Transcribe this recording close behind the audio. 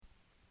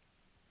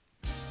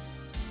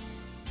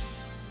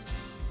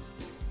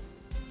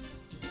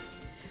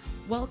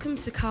Welcome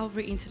to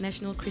Calvary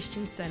International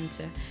Christian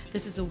Center.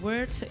 This is a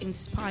word to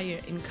inspire,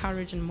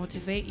 encourage, and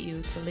motivate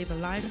you to live a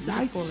life to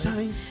the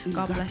fullest.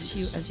 God bless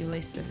you as you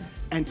listen.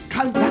 And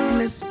can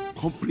darkness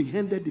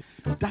comprehended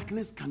it?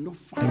 Darkness cannot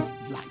fight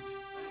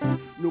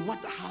light. No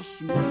matter how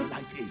small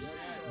light is,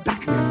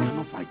 darkness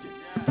cannot fight it.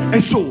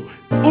 And so,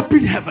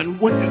 open heaven.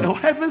 When the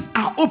heavens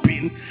are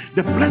open,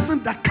 the blessing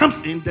that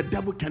comes in, the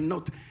devil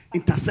cannot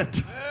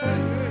intercept.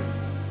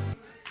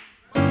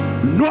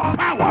 No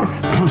power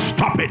can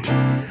stop it.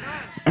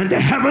 And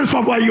the heavens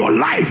over your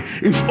life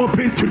is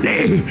open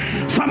today.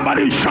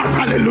 Somebody shout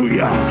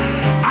hallelujah.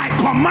 I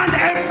command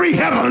every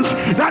heavens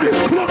that is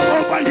closed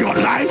over your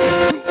life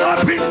to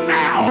open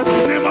now in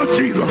the name of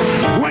Jesus.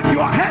 When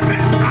your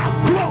heavens are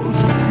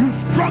closed, you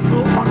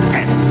struggle on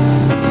earth.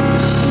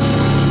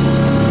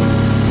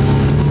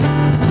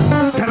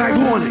 Can I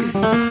go on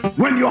here?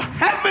 When your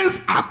heavens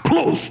are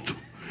closed,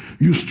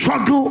 you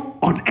struggle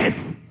on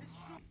earth.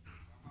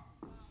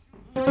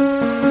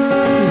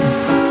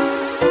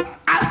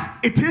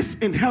 It is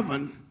in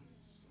heaven,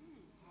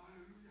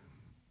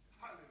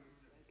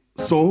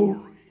 so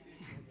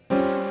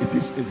it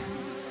is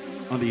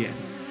on the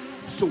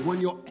earth. So when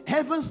your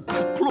heavens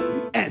are closed,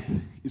 the earth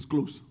is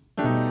closed.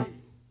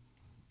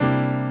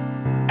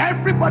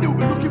 Everybody will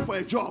be looking for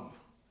a job.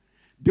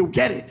 They'll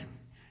get it.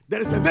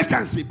 There is a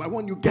vacancy, but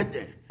when you get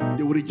there,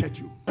 they will reject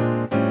you.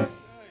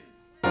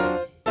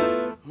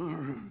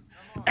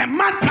 A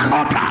man can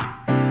utter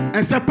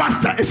and say,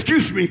 Pastor,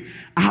 excuse me,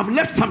 I have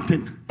left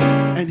something.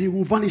 And he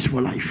will vanish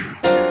for life.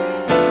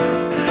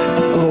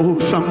 Oh,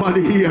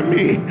 somebody hear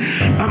me.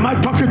 Am I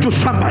talking to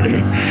somebody?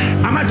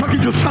 Am I talking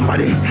to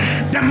somebody?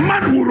 The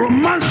man will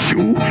romance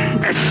you,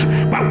 yes,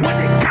 but when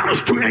it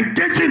comes to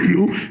engaging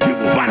you, he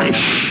will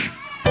vanish.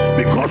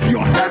 Because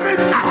your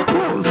heavens are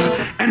closed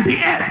and the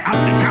earth has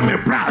become a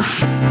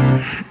brass.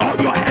 Or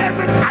your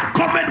heavens are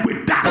covered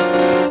with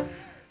dust.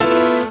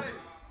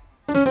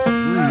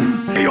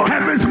 Your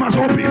heavens must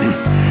open.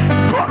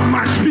 God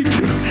must speak.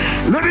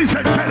 Ladies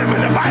and gentlemen,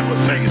 the Bible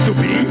says to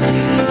me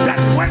that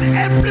when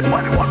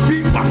everybody was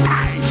being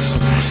baptized,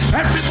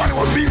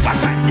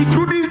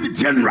 including the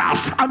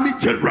generals, army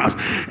generals,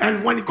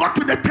 and when he got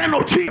to the 10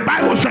 of the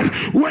Bible said,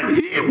 when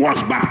he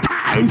was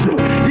baptized,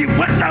 he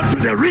went down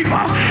to the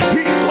river.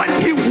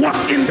 When he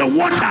was in the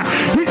water,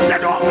 he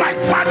said, oh my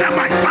father,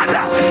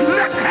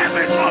 let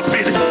heaven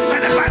open.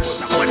 And the Bible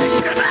said, when he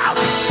came out,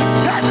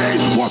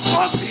 heaven was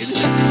open.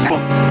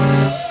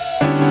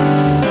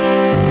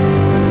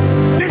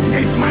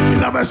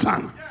 Beloved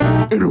Son,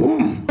 in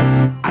whom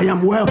I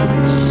am well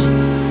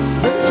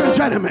pleased. Ladies and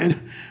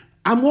gentlemen,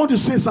 I want to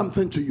say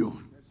something to you.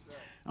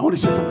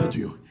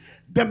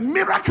 The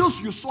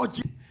miracles you saw,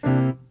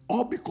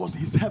 all because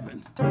his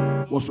heaven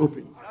was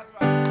open.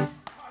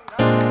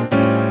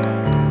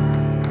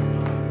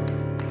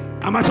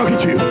 Am I talking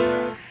to you?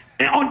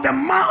 On the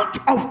Mount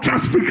of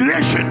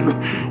Transfiguration,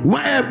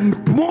 where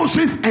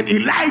Moses and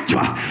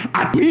Elijah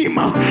at him,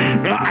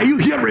 are you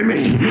hearing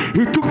me?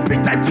 He took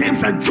Peter,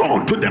 James, and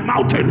John to the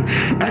mountain,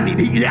 and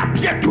he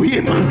appeared to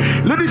him.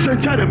 Ladies and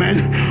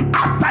gentlemen,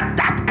 after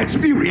that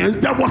experience,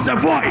 there was a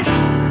voice.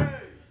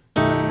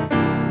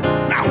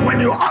 Now,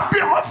 when you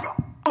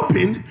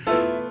open,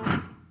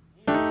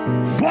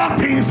 four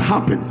things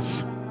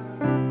happens.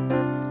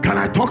 Can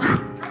I talk?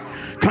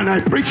 Can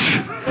I preach?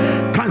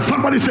 Can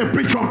somebody say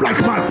preach on Black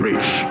Man preach?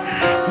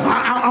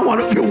 I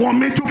want you want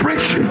me to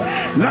preach?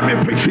 Let me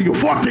preach to you.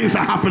 Four things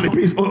are happening.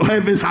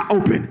 Heavens are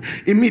open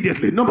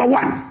immediately. Number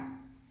one,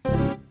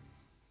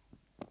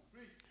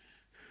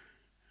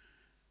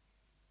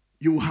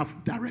 you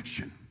have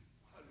direction.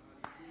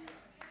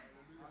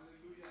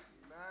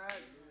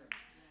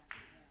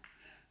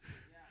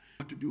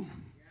 What to do?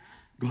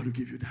 God will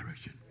give you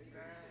direction.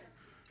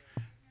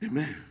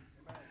 Amen.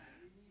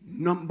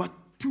 Number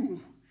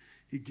two,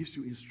 he gives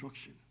you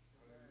instruction.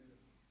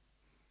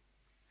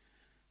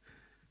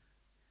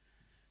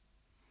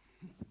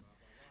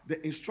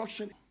 The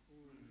instruction,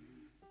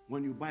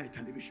 when you buy a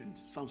television,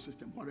 sound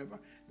system, whatever,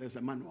 there's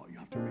a manual. You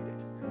have to read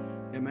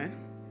it. Amen.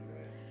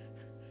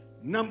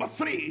 Number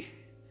three,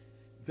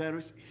 there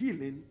is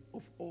healing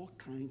of all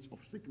kinds of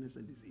sickness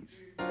and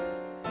disease.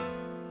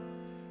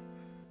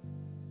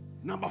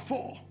 Number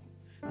four,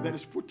 there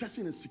is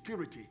protection and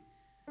security.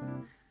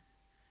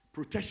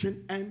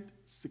 Protection and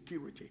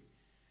security.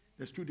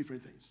 There's two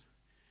different things.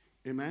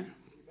 Amen.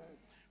 Amen.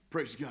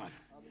 Praise God.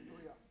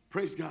 Hallelujah.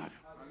 Praise God.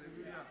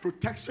 Hallelujah.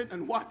 Protection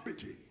and what?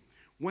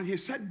 When he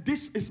said,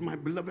 this is my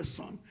beloved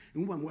Son,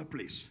 in whom I'm well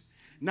pleased.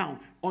 Now,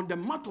 on the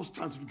Mount of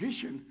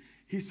Transfiguration,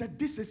 he said,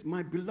 this is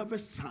my beloved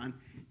Son,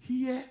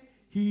 hear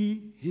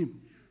he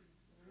him.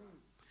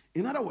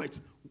 In other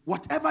words,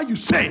 whatever you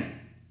say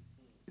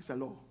is a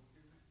law.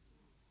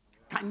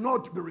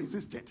 Cannot be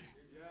resisted.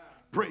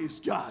 Praise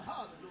God.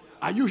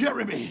 Are you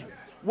hearing me?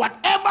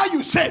 Whatever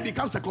you say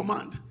becomes a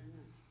command.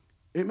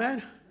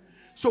 Amen.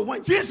 So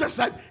when Jesus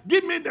said,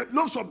 give me the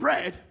loaves of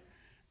bread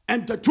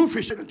and the two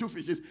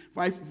fishes,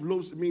 5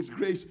 loaves means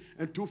grace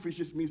and 2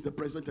 fishes means the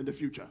present and the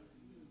future.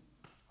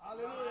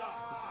 Hallelujah.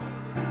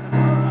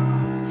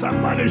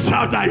 Somebody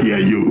shout, I hear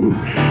you.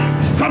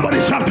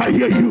 Somebody shout, I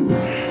hear you.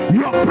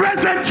 Your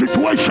present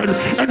situation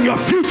and your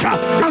future,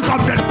 house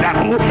of the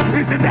devil,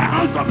 is in the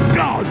house of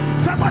God.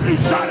 Somebody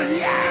shout,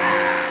 yeah.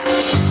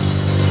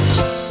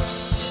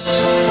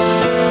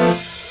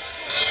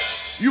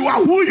 You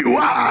are who you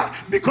are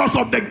because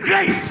of the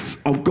grace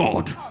of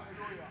God.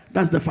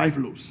 That's the 5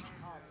 loaves.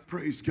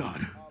 Praise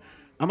God.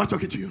 Am I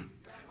talking to you?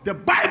 The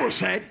Bible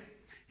said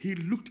he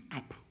looked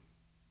up.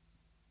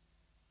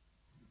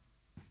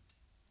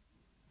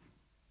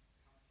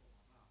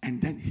 And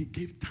then he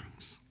gave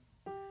thanks.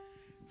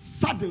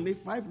 Suddenly,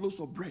 5 loaves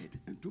of bread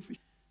and 2 fish.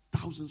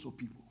 Thousands of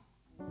people.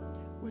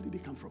 Where did they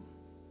come from?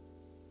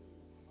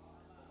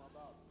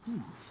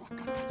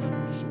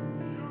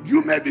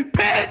 You may be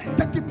paid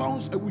 30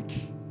 pounds a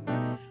week,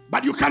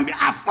 but you can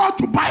afford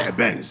to buy a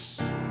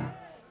Benz.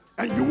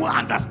 And you won't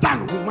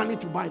understand the money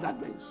to buy that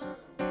Benz.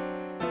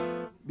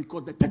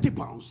 Because the 30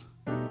 pounds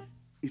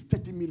is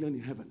 30 million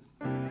in heaven.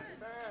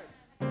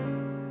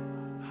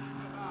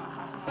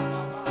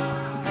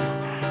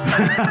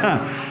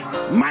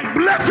 My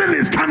blessing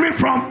is coming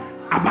from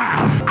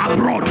above,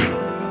 abroad.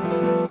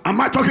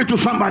 Am I talking to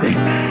somebody?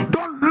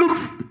 Don't look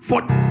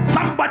for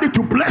somebody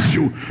to bless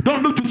you.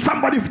 Don't look to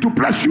somebody to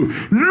bless you.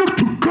 Look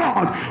to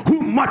God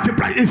who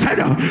multiplies. He said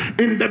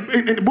in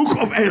the book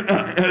of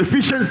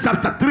Ephesians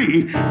chapter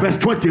 3 verse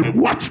 20.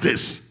 Watch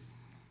this.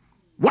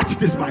 Watch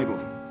this Bible.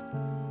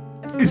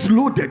 It's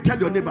loaded. Tell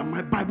your neighbor,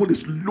 my Bible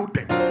is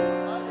loaded.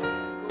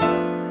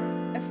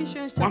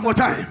 Ephesians chapter 1 more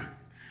time.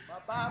 My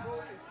Bible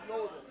is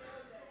loaded.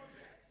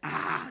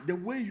 The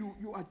way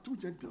you are too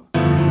gentle.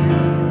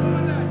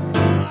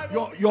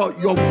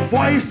 Your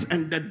voice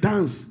and the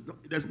dance,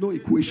 there's no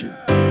equation.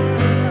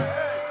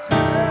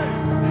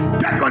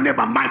 Tell your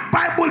neighbor, my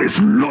Bible is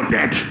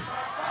loaded.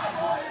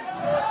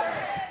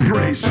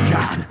 Praise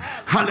God.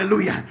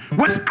 Hallelujah.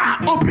 When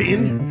are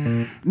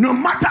open, no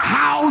matter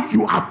how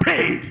you are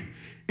paid,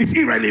 it's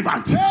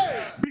irrelevant.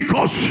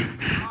 Because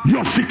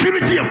your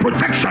security and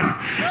protection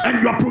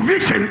and your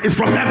provision is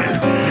from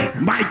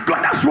heaven. My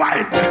God, that's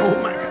why. Oh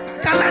my God.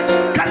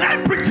 Can I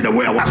preach the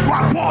way? That's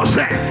what Paul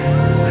said.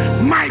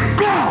 My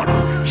God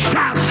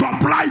shall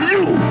supply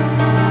you.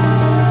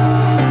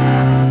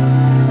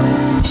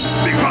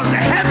 Because the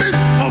heavens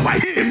over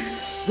him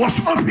was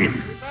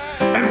open.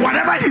 And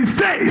whatever he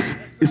says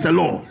is the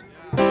law.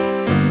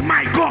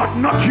 My God,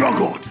 not your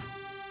God,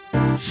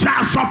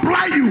 shall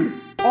supply you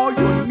all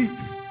your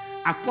needs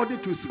according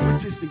to his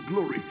riches in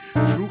glory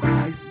through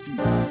Christ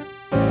Jesus.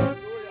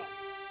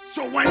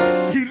 So when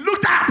he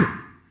looked up,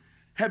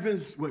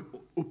 heavens were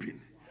open.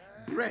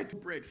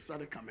 Bread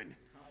started coming.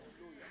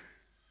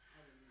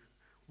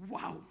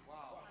 Wow.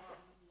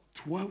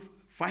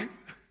 5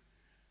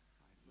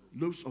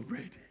 loaves of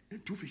bread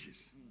and 2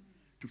 fishes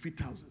to feed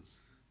thousands.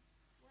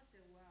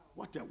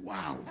 What a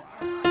wow.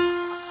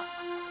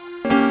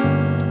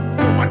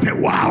 So what a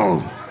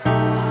wow.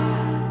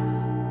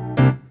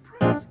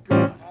 Praise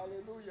God.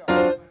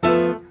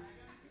 Hallelujah.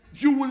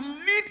 You will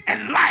lead a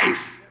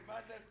life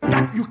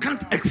that you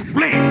can't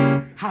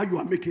explain how you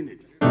are making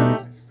it.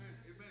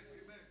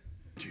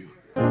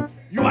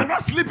 You are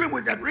not sleeping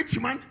with a rich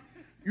man.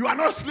 You are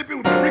not sleeping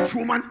with a rich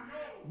woman.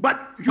 But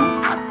you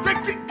are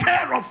taking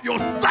care of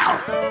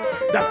yourself,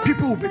 that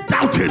people will be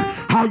doubting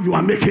how you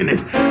are making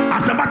it.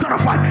 As a matter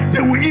of fact,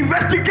 they will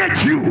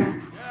investigate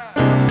you.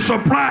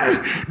 Supply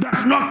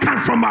does not come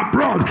from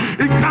abroad,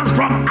 it comes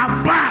from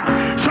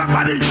above.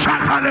 Somebody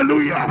shout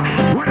hallelujah.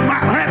 When my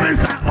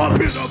heavens are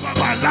open over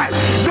my life,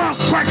 don't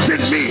question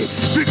me,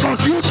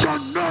 because you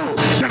don't know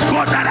the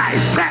God that I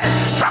serve.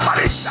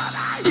 Somebody shout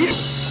hallelujah.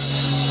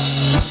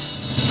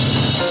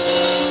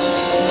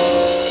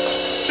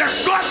 The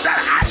God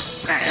that I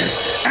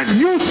serve, and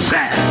you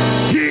said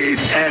he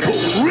is able.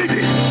 Read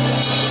it.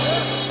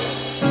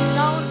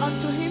 Now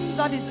unto him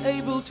that is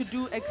able to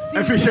do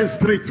exceeding. Ephesians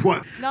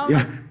 3:1.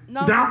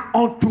 Now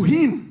unto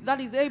him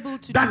that is able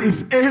to that do.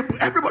 is able.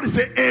 Everybody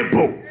say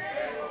able.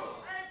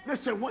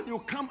 Listen, when you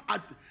come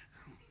at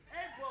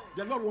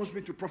the Lord wants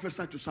me to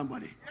prophesy to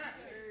somebody.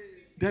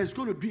 There's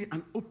going to be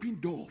an open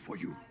door for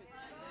you.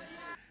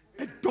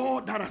 A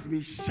door that has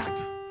been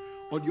shut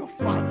on your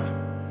father,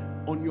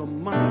 on your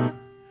mother,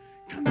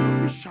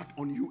 cannot be shut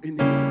on you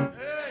anymore.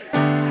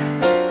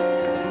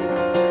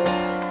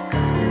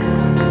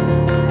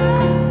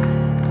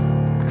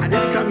 I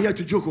didn't come here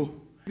to joke.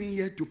 I'm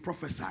here to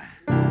prophesy.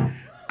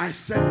 I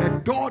said a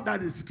door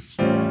that is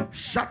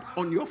shut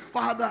on your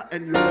father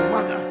and your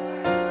mother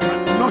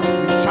cannot be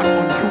shut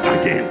on you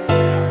again.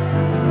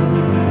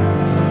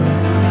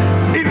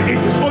 If it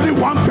is only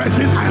one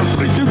person I am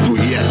preaching to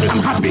here,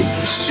 I'm happy.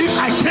 If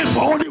I came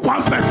for only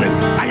one person,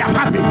 I am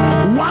happy.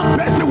 One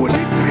person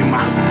within 3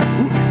 months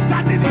will be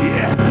standing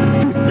here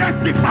to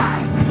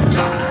testify.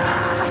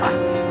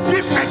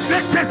 Give a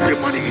great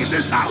testimony in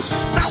this house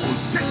that will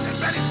shake the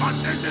very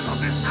foundation of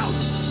this house.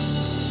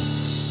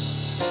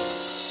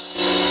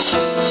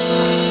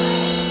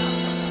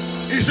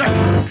 He said,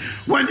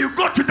 when you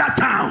go to that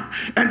town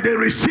and they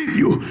receive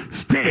you,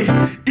 stay.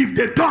 If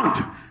they don't,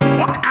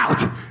 walk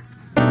out.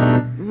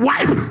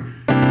 Wipe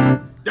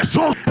the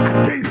souls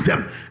against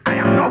them. I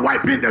am not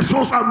wiping the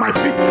soles of my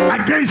feet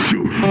against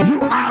you.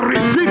 You are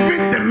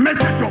receiving the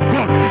message of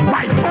God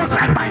by force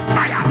and by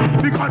fire,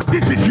 because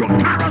this is your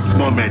Kairos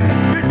moment.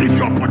 This is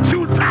your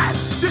opportune time.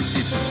 This is.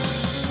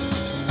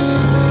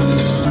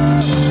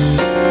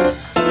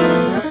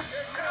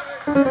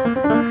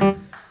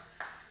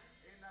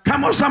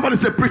 Come on, somebody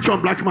say, preach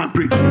on, black man,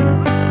 preach.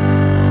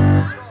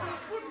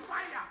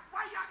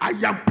 I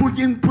am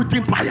putting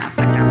fire.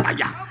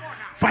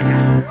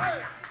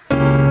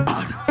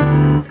 God.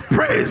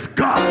 Praise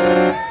God.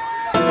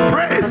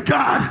 Praise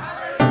God.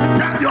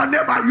 Tell your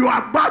neighbor, you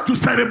are about to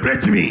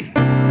celebrate me.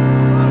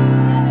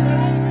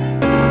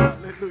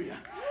 Hallelujah.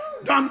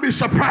 Don't be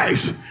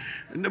surprised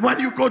when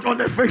you go on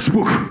the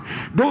Facebook,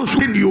 those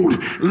who you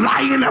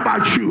lying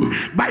about you,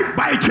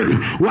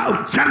 biting,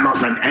 while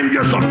jealous and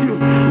envious of you,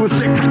 will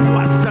say, can you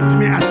accept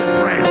me as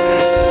a friend?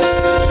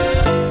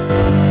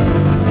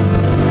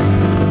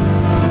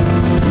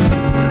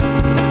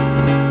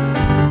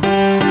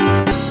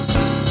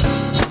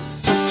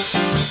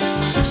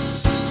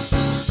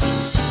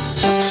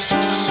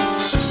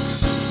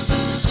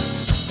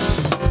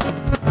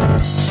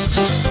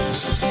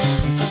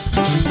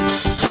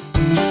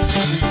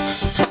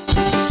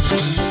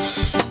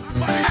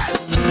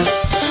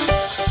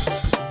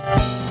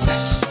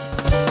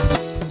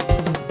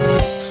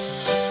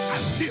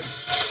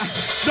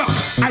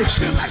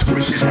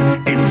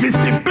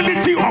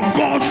 Invisibility of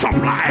God's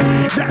supply,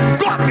 that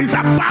God is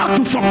about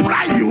to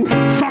supply you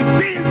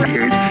something that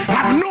you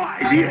have no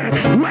idea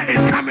where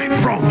it's coming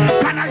from.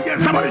 Can I hear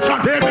somebody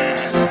shout amen?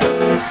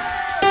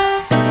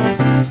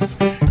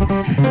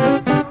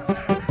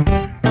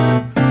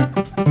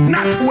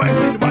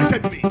 NatWest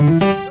invited me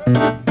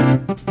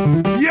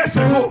years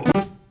ago,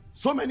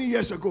 so many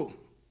years ago.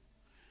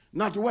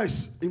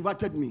 NatWest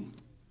invited me,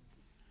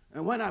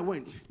 and when I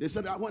went, they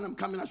said, when I'm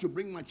coming, I should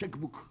bring my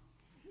checkbook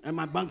and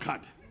my bank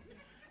card.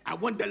 I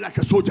went there like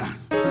a soldier.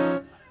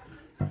 I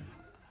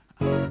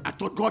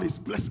thought God is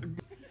blessed.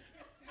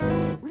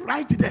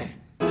 Right there,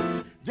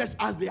 just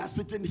as they are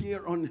sitting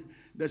here on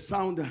the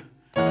sound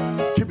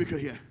cubicle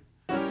here,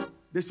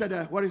 they said,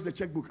 what is the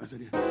checkbook? I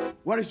said,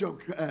 what is your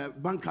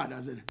bank card?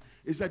 I said,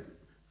 he said,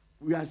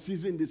 we are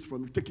seizing this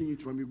from you, taking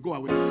it from you. Go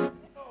away.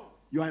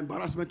 You are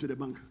embarrassment to the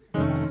bank.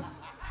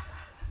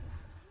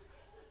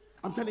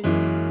 I'm telling you.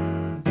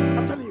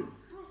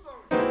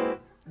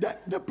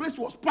 The place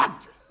was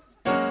packed.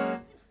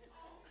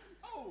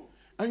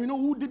 And you know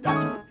who did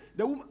that to me?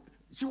 The woman,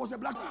 she was a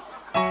black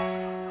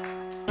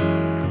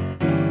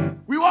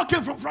woman. We all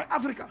came from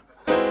Africa.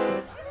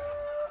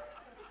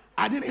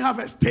 I didn't have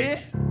a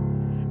stay.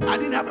 I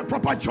didn't have a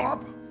proper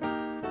job.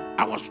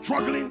 I was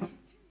struggling.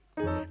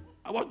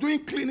 I was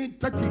doing cleaning,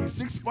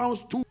 36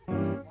 pounds, too.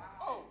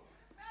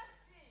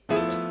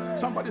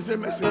 Somebody say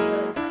mercy.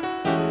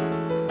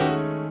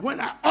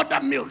 When I order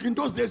milk, in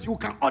those days, you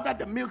can order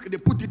the milk, they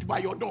put it by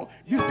your door.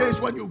 These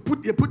days, when they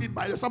put it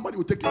by somebody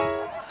will take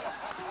it.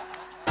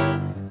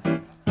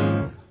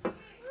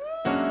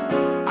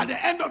 At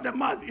the end of the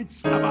month,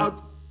 it's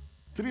about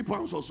 3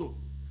 pounds or so.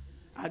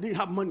 I didn't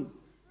have money.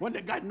 When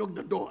the guy knocked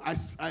the door, I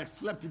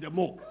slept in the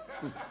mall.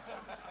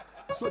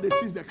 So they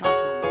seized the cars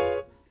from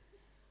me.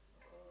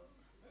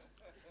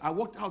 I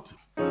walked out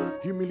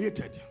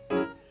humiliated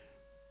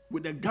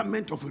with a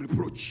garment of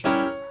reproach,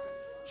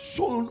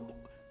 sown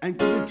and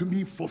given to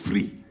me for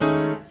free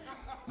by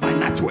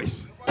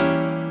NatWest.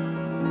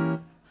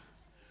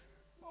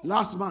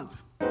 Last month,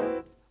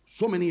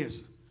 so many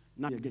years,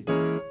 now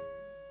again,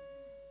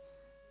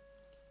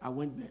 I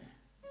went there.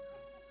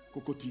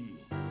 Kokoti.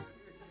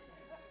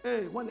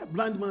 Hey, when the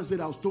blind man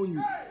said, I'll stone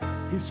you,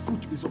 his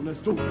foot is on a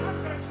stone.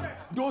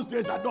 Those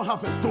days, I don't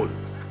have a stone.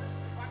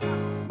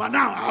 But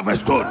now I have a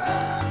stone.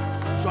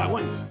 So I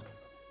went.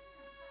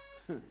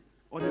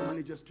 All the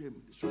managers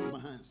came. They shook my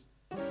hands.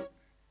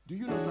 Do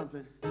you know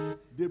something?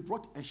 They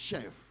brought a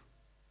chef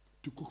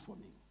to cook for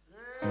me.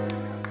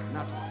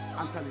 NatWest.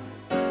 I'm telling you.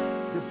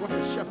 They brought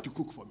a chef to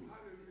cook for me.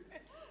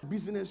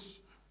 Business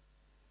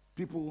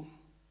people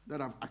that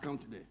have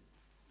account there,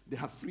 they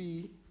have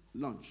free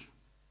lunch.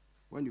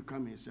 When you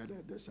come here, said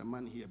there's a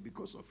man here,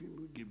 because of him,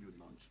 we'll give you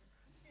lunch.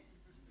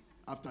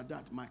 After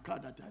that, my car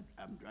that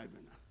I'm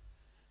driving,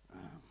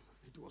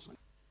 it was on,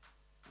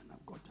 and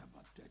I've got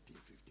about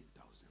 13,000,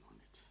 15,000 on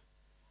it.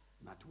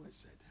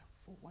 NatWest said,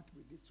 for what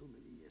we did so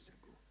many years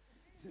ago,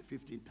 the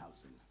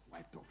 15,000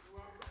 wiped off.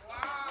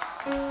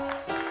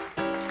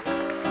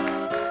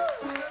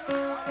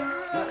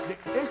 The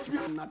HP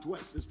of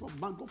NatWest is from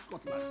Bank of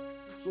Scotland.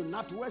 So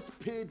NatWest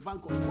paid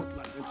Bank of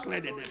Scotland and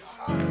cleared the debt.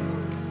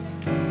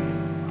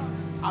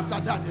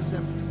 After that, they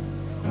said,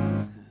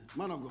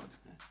 man of God,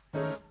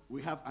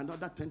 we have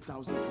another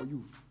 10,000 for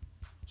you.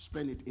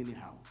 Spend it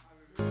anyhow.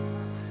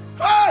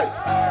 Hey!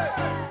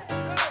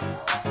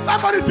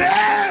 Somebody say,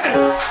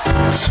 hey!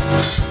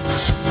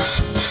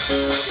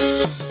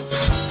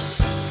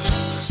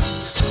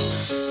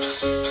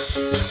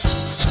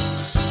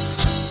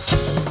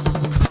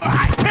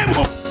 I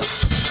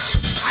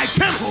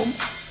came home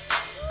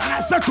and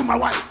I said to my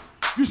wife,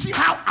 you see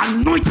how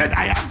anointed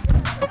I am?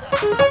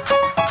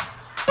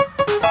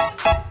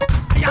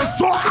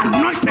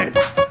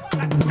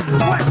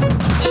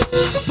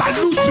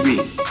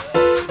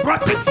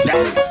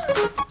 share it.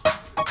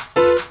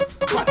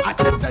 But I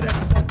tested her.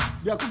 I said,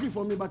 they are cooking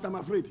for me, but I'm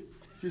afraid.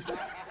 She said,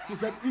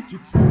 eat it.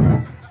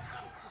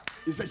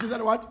 She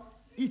said, what?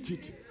 Eat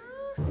it.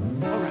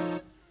 All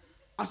right.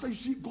 I said, you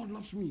see, God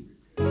loves me.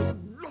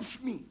 God loves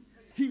me.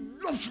 He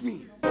loves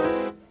me.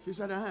 She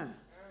said,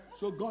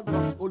 so God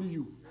loves only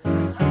you.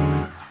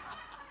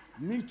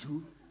 Me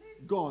too.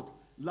 God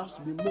loves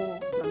me more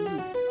than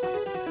you.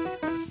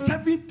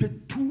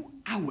 72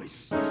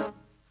 hours.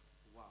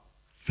 Wow.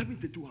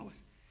 72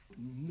 hours.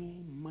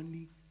 More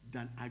money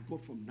than I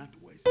got from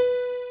NatWest.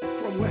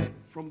 From where?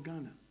 From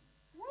Ghana.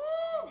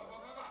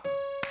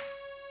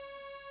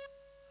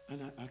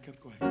 And I kept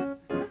quiet.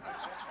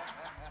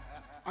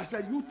 I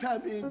said, you tell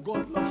me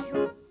God loves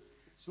you.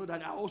 So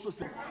that I also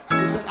said,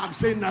 he said, I'm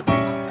saying nothing.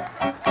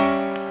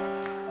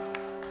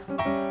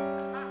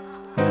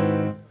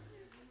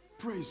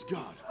 Praise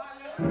God.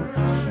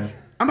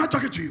 Am I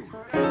talking to you?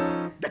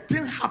 The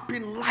thing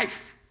happen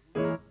life.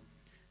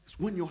 It's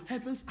when your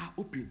heavens are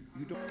open.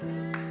 You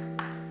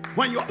don't.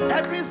 When your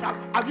heavens are,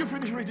 have you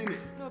finished reading it?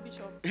 No,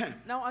 Bishop. Yeah.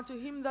 Now unto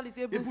him that is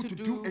able to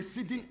do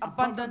exceeding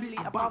abundantly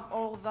above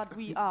all that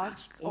we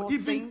ask or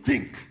even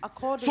think.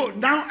 According. So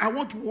now I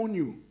want to warn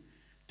you.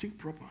 Think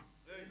proper.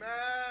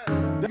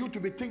 Amen. You to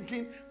be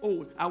thinking,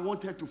 oh, I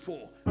want her to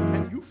fall.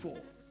 And you fall.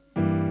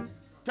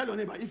 Tell your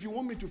neighbor, if you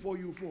want me to fall,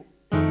 you fall.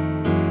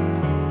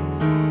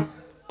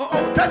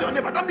 Oh, tell your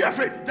neighbor, don't be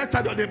afraid. Just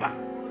tell your neighbor.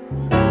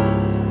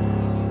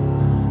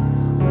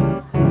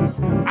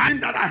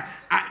 And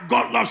that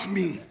God loves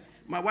me.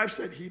 My wife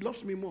said he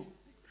loves me more.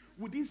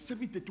 Within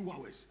 72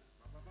 hours,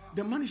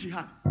 the money she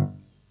had, I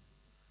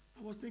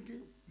was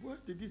thinking, where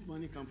did this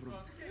money come from?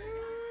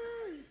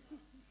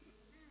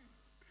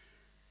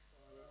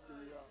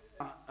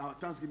 Our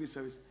Thanksgiving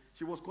service,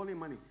 she was calling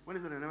money. When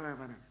is it?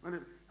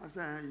 I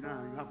said, you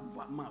have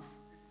mouth.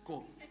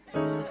 Call.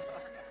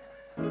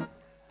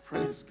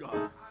 Praise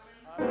God.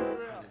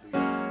 Hallelujah.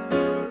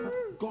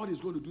 God is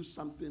going to do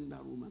something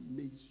that will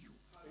amaze you.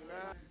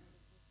 Amen.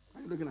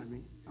 Are you looking at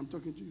me? I'm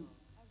talking to you.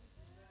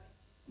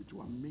 It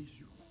will amaze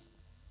you.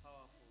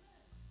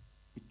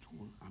 It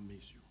will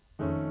amaze you.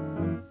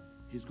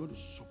 He's going to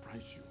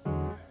surprise you.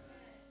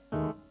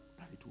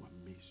 That it will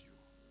amaze you.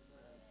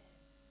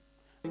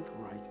 Think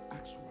right,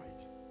 act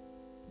right,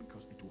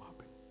 because it will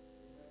happen.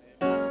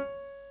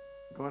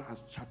 God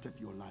has charted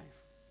your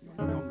life, your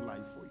long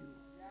life for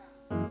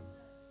you.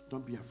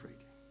 Don't be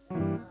afraid.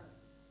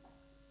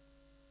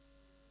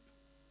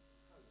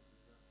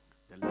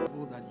 The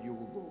level that you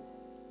will go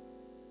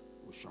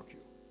will shock you.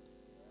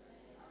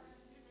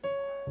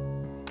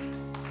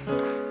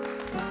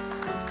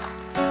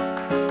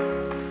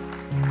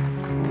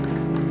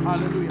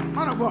 Hallelujah.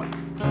 Man of God,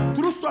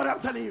 true story I'm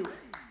telling you.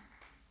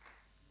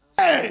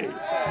 Hey!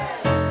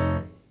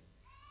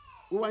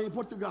 We were in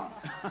Portugal.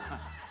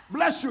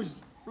 Bless you.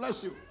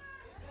 Bless you.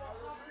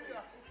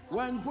 We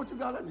were in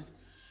Portugal and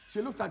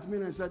she looked at me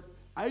and said,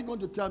 are you going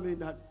to tell me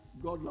that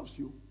God loves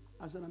you?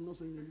 I said, I'm not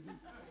saying anything.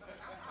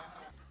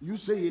 You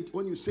say it.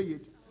 When you say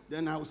it,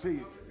 then I'll say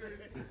it.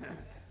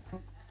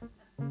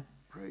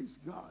 Praise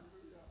God.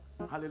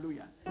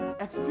 Hallelujah.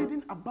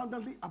 Exceeding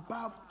abundantly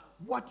above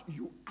what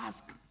you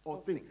ask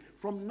or think.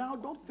 From now,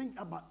 don't think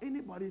about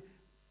anybody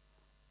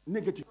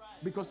negative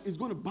because it's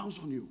going to bounce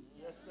on you.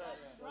 Yes, sir.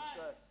 Yes,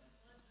 sir.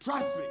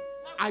 Trust me.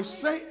 I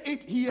say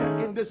it here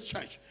in this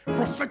church,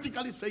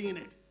 prophetically saying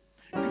it.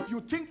 If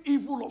you think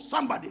evil of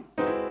somebody,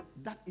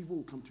 that evil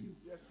will come to you.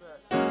 Yes, sir.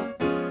 Yes,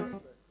 sir.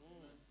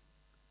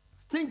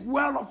 Think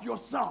well of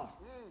yourself.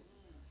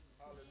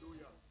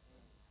 Hallelujah.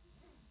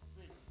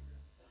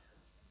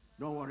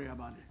 Don't worry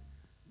about it.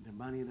 The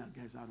money that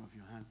gets out of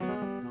your hand,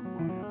 don't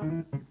worry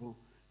about the people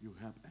you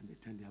help and they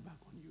turn their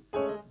back on you.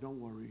 Don't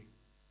worry.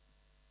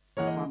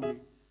 Family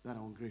that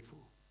are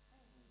ungrateful.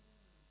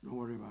 Don't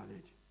worry about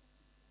it.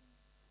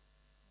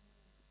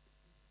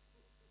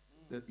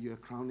 That your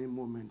crowning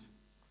moment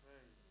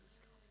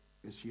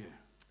is here.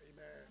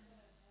 Amen.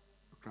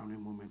 Your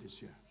crowning moment is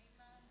here.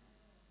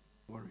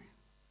 Don't worry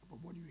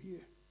about what you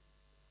hear.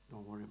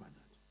 Don't worry about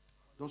that.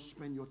 Don't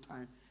spend your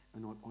time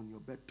on your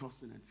bed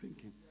tossing and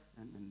thinking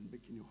and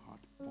making your heart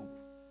pump.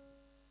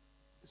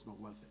 It's not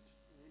worth it.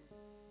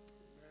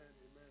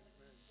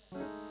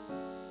 Amen.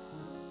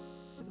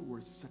 Let the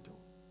word settle.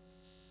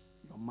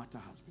 Your matter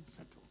has been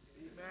settled.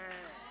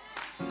 Amen.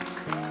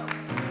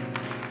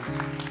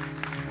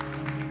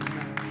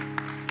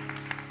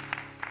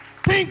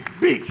 Think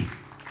big,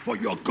 for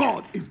your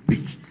God is big.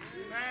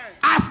 Amen.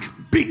 Ask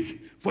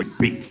big, for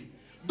big.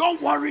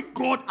 Don't worry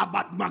God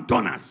about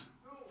McDonald's.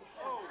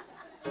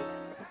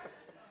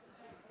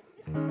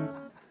 It's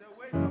a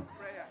waste of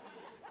prayer.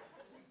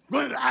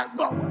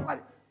 Go,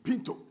 what?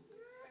 Pinto.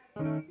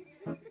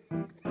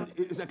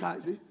 It's a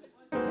car, see?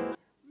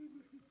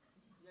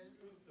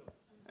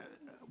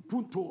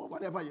 Punto, or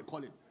whatever you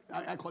call it.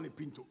 I call it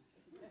Pinto.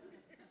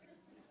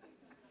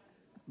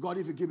 God,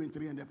 if you give me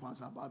 300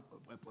 pounds, I'll buy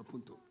a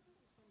Punto.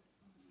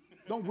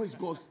 Don't waste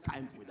God's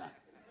time with that.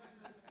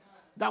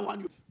 That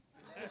one you.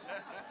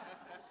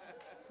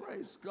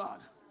 Praise God.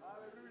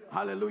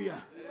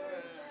 Hallelujah.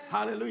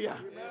 Hallelujah. Hallelujah.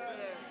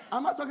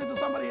 Am I talking to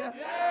somebody here?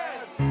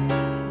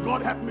 Yes.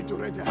 God help me to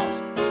rent a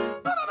house. No.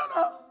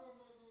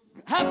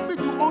 Help me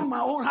to own my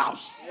own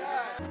house.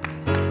 Yes.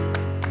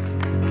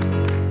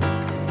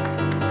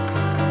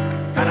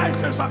 Can I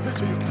say something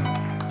to you?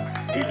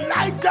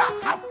 Elijah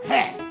has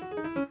hair.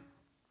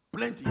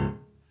 Plenty.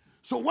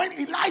 So when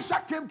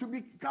Elisha came to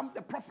become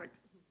the prophet,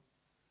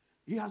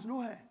 he has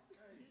no hair.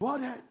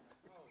 Bald head.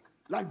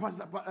 Like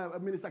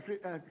Minister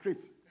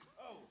Chris.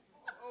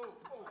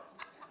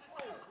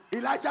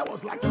 Elijah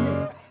was like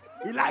me.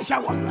 Elisha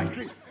was like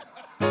Chris.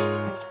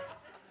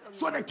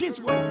 So the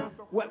kids were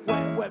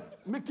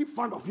making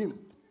fun of him.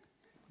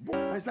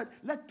 I said,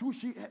 let 2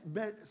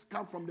 bears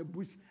come from the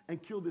bush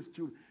and kill these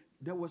children.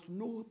 There was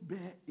no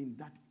bear in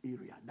that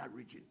area, that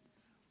region.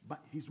 But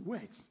his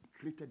words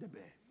created the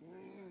bear.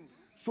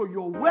 So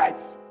your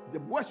words, the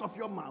words of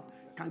your mouth,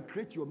 can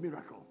create your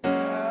miracle.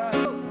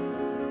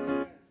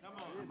 Am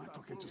I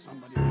talking to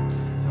somebody?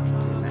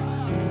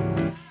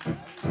 Amen.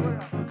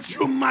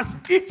 You must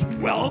eat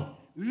well,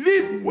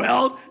 live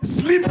well,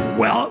 sleep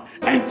well,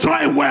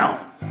 enjoy well.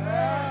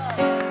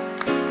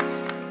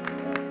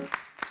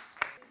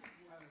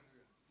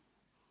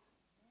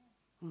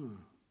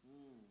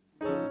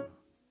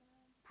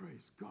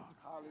 Praise God.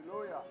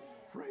 Hallelujah.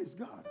 Praise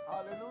God.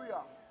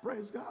 Hallelujah.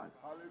 Praise God.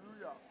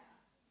 Hallelujah.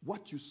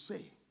 What you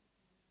say,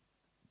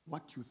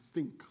 what you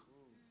think,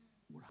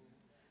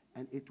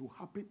 and it will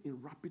happen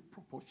in rapid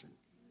proportion.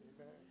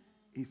 Amen.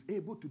 Is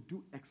able to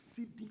do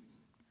exceeding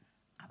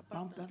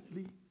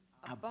abundantly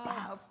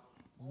above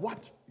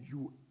what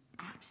you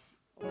ask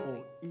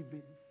or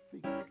even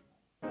think.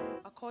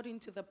 According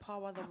to the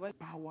power that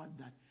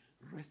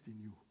rests in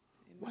you.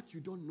 Amen. What you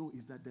don't know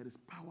is that there is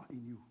power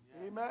in you.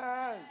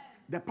 Amen.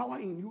 The power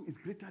in you is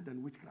greater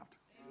than witchcraft.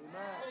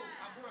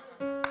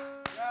 Amen.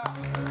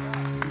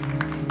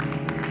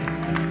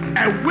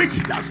 A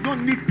witch does not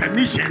need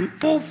permission to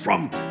go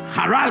from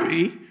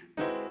Harare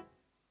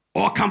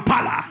or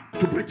Kampala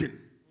to Britain.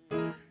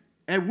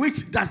 A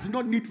witch does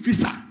not need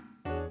visa,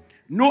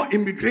 no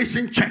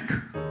immigration check.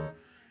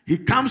 He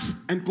comes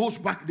and goes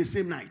back the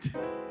same night.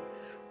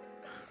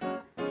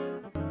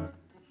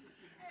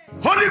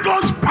 Holy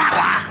Ghost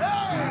power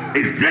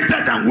is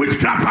greater than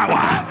witchcraft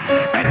power,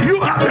 and you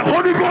have the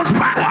Holy Ghost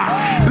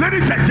power.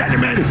 Ladies and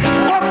gentlemen,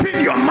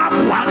 open your mouth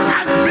wide,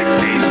 ask big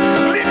things,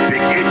 live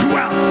big, eat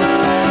well.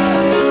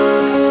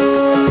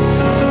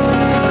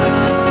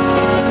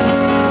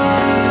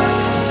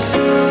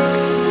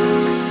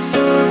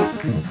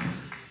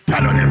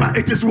 Tell your neighbor,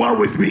 it is well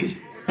with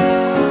me.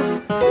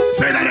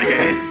 Say that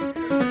again.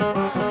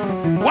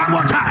 One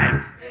more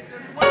time.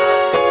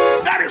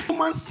 That is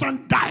woman's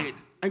son died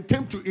and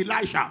came to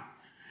Elisha.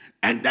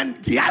 And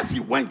then Gehazi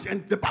went,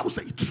 and the Bible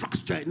says he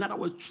trusted her. In other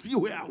words, see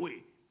her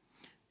away.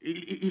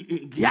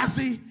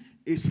 Gehazi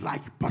is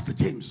like Pastor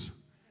James,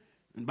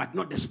 but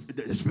not the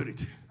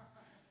spirit.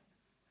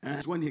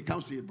 And when he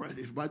comes to his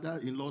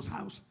brother-in-law's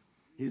house,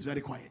 he is very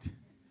quiet.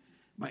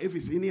 But if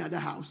it's any other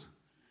house,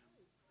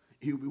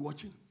 he will be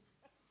watching.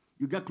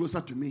 You get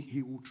closer to me,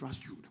 he will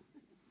trust you.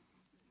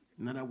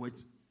 In other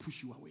words,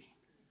 push you away.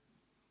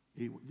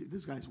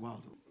 This guy is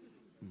wild.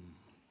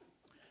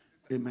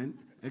 Amen.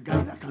 A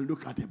guy that can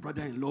look at a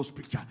brother-in-law's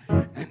picture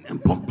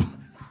and pump.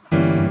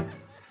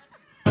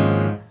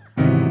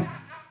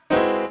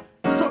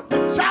 So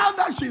the child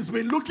that she's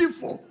been looking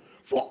for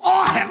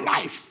all her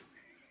life,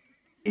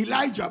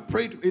 Elisha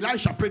prayed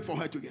for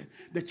her to get.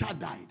 The child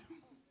died.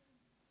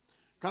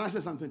 Can I say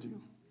something to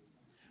you?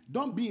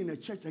 Don't be in a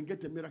church and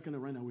get a miracle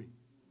and run away.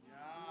 Yeah.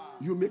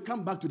 You may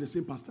come back to the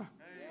same pastor.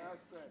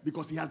 Yes,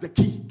 because he has the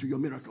key to your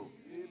miracle.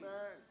 Amen.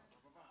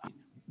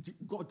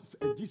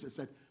 Jesus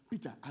said,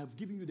 Peter, I have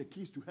given you the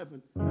keys to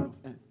heaven and of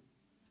earth.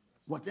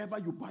 Whatever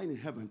you bind in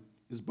heaven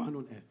is bound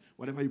on earth.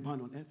 Whatever you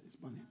bind on earth is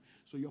bound on earth.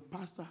 So your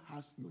pastor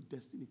has your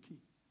destiny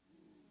key.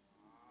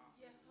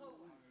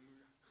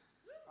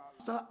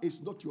 Pastor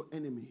is not your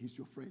enemy, he's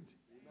your friend.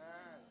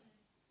 Amen.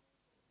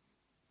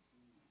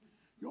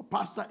 Your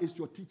pastor is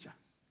your teacher.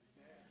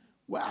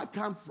 Where I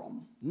come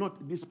from,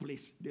 not this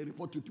place, they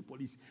report you to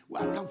police.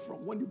 Where I come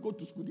from, when you go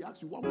to school, they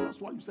ask you 1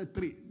 + 1, you said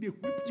 3. They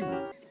whip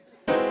you.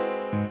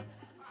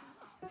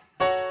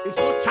 It's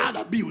not child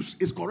abuse,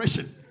 it's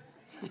correction.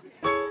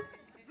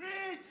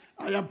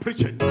 I am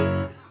preaching.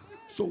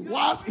 So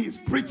whilst he's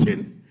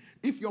preaching,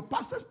 if your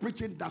pastor's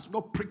preaching does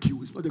not prick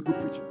you, it's not a good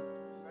preaching.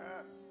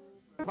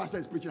 Pastor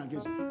is preaching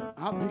against you.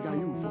 How big are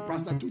you for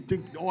pastor to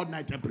think all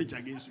night and preach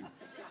against you?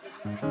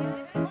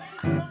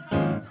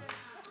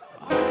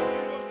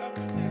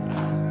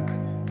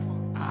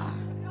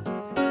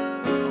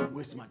 Don't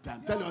waste my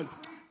time.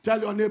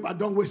 Tell your neighbor,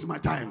 don't waste my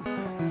time.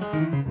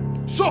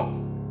 So,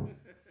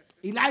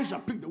 Elisha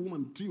picked the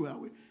woman, threw her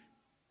away.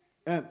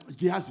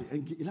 Gehazi,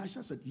 and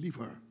Elisha said, leave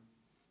her.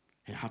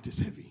 Her heart is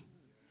heavy.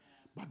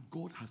 But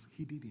God has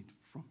hidden it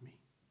from me.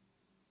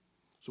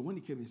 So when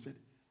he came, he said,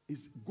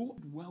 go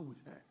well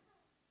with her.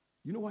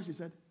 You know what she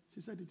said? She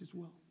said, it is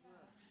well.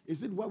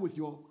 Is it well with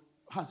your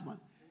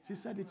husband? She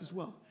said, it is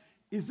well.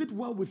 Is it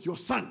well with your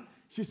son?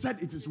 She said,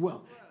 it is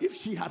well. If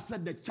she had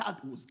said the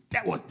child was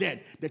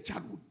dead, the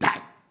child would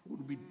die,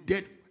 would be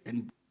dead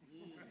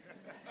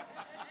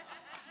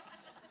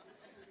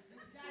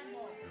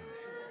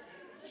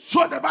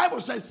So the Bible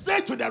says,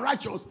 say to the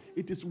righteous,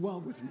 it is well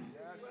with me.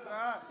 Yes,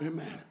 sir.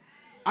 Amen.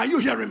 Are you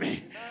hearing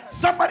me?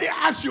 Somebody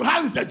asks you,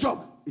 how is the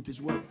job? It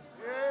is well.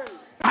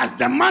 Has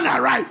the man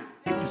arrived?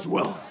 It is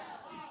well.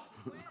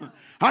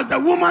 Has the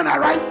woman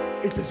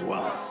arrived? It is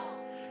well.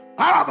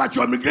 How about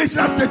your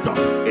immigration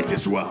status? It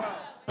is well.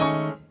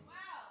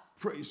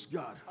 Praise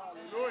God.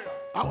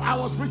 I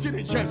was preaching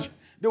in church.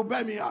 They will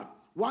bear me out.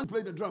 One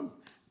played the drum.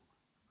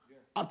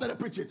 After the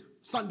preaching,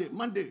 Sunday,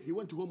 Monday, he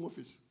went to home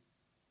office.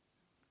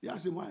 They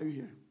asked him, why are you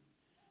here?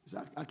 He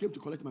said, I came to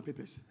collect my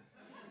papers.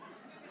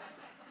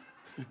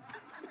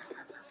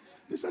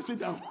 They said, sit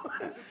down.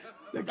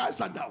 The guy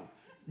sat down.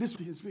 This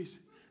was his face.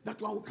 That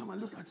one would come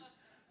and look at.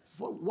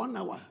 For 1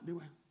 hour,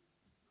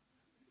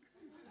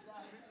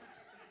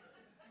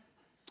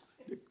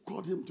 they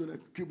called him to the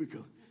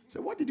cubicle. He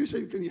said, what did you say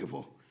you came here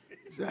for?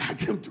 He said, I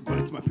came to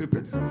collect my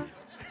papers.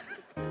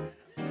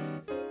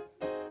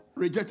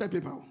 Rejected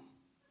paper.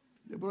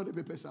 They brought the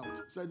papers out.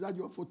 Said, is that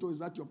your photo? Is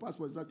that your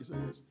passport? Is that? He said,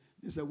 yes.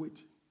 They said,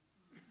 wait.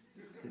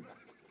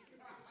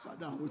 Sat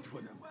down, wait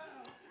for them.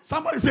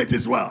 Somebody said it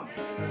is well.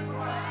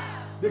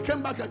 They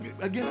came back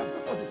again after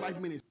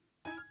 45 minutes.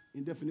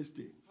 Indefinite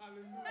stay.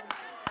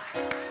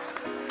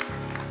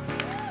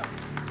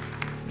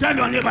 Tell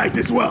your neighbor it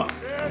is well.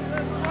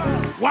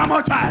 One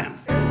more time.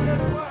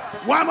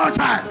 One more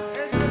time.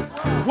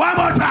 One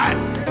more time.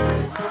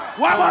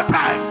 One more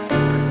time.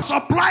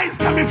 Supply is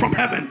coming from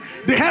heaven.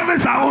 The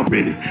heavens are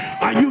open.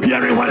 Are you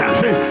hearing what I'm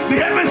saying? The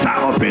heavens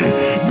are open.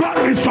 God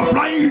is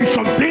supplying you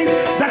some things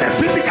that the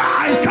physical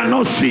eyes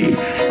cannot see.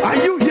 Are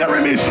you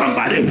hearing me,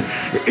 somebody?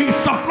 He's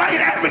supplying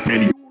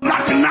everything. You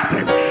lack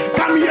nothing.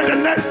 Come here the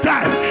next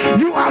time.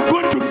 You are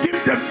going to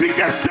give the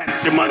biggest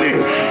testimony.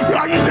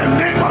 In the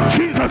name of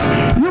Jesus,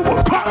 you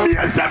will call me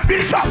as a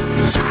bishop.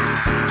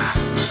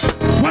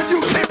 When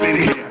you came in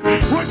here,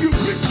 when you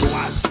preach to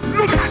us,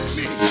 look at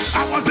me.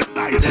 I wasn't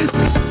like this.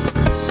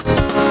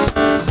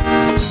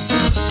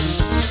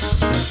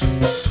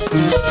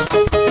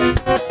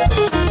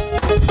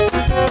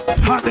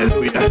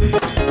 Hallelujah.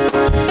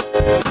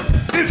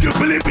 If you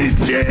believe me,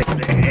 say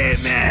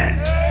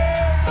amen.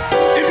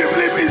 If you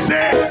believe me,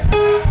 say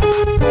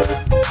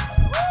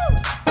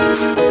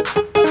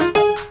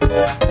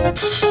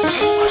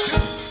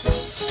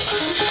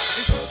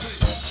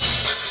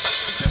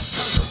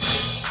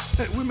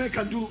women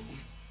can do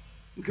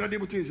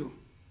incredible things.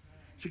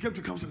 She came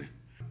to counseling.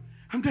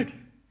 I'm dead.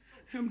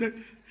 I'm dead.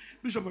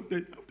 Bishop, I'm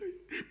dead. I'm dead.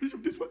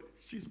 Bishop, this one.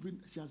 She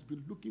has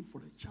been looking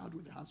for a child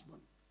with a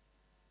husband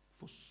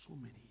for so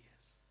many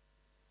years.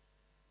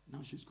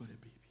 Now she's got a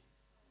baby.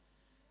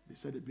 They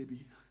said the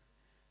baby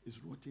is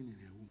rotting in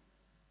her womb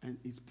and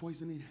it's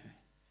poisoning her.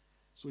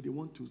 So they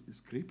want to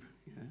scrape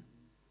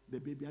the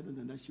baby. Other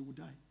than that, she would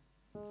die.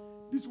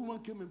 This woman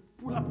came and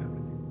pulled up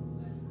everything.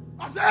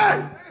 I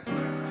said,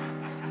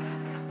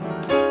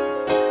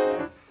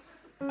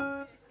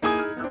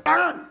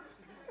 Ann!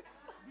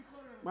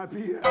 My PA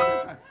at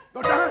that time.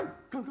 Dr. Ann,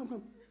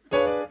 come.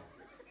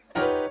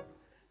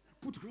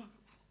 Put glove.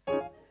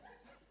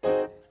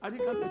 I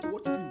didn't come here to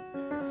watch film.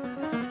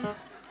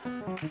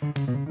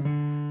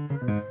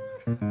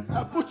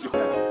 I put your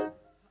hand.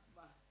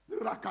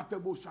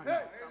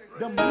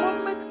 The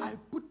moment I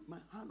put my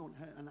hand on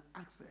her and I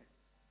asked her,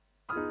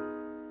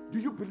 do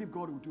you believe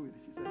God will do it?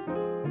 She said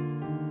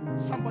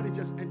yes. Somebody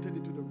just entered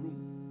into the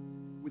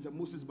room with a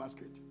Moses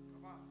basket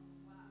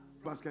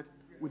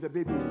with a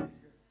baby in it.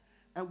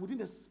 And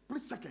within a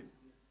split second,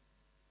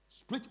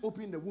 split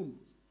open the womb,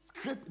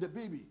 scrape the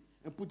baby,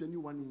 and put the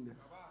new one in there.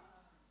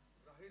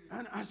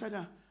 And I said,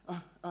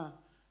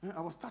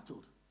 I was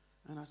startled.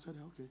 And I said,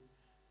 okay,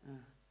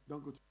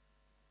 don't go to.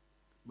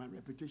 My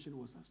reputation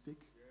was at stake.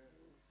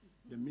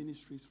 The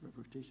ministry's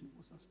reputation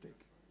was at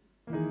stake.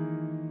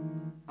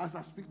 As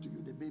I speak to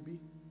you, the baby,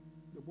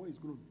 the boy is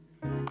grown.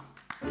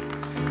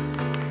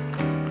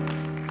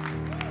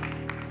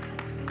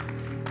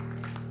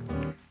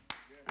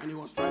 And he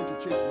was trying to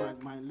chase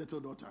my little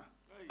daughter.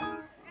 I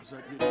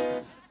said,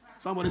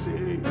 somebody say,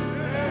 hey.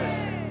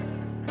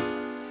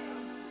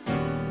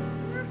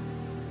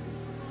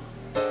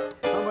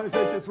 Somebody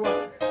say it is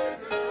what?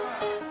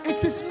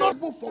 It is not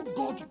for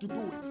God to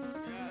do it.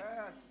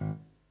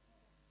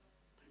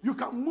 You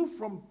can move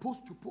from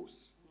post to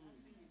post.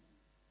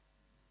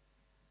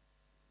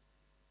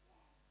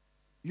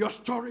 Your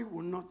story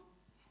will not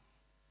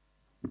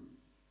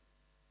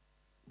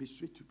be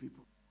sweet to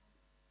people.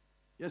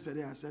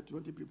 Yesterday I said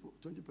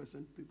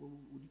 20% people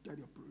would tell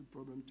your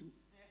problem too.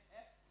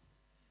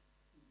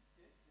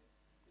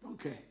 Don't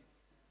care.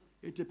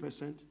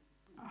 80%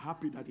 are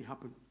happy that it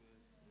happened.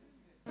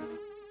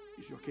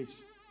 It's your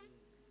case.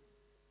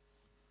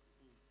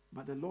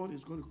 But the Lord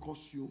is going to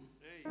cause you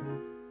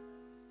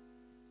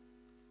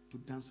to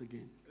dance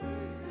again.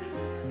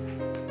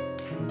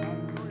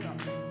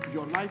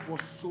 Your life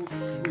was so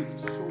sweet,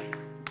 so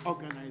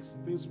organized.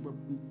 Things were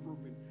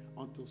improving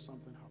until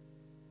something happened.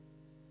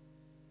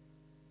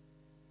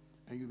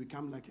 And you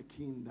become like a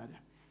king that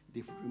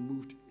they've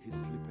removed his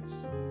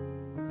slippers.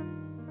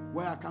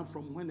 Where I come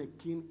from, when a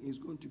king is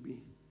going to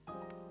be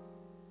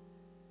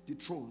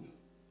dethroned,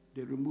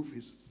 they remove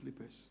his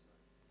slippers.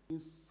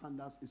 His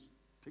sandals is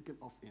taken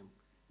off him.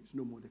 He's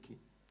no more the king.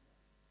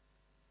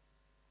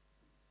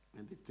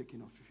 And they've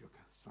taken off your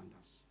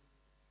sandals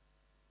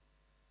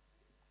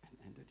and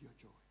ended your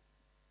joy.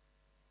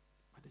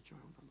 But the joy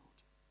of the Lord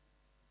is my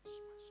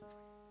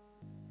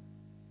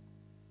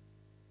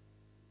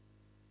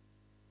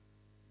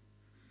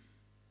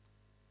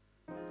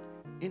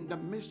strength. In the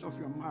midst of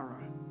your Mara,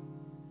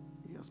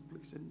 he has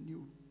placed a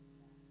new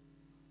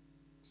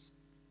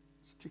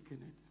stick in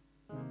it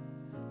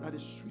that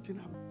is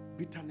sweetening up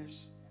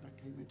bitterness that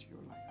came into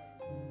your life.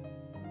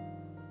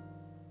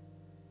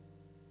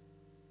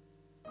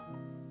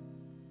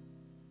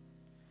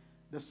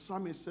 The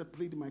psalmist said,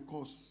 plead my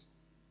cause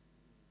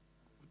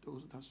with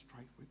those that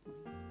strive with me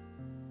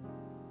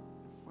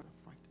and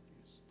fight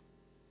against.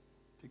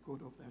 Take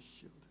hold of that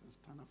shield and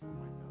stand up for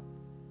my help.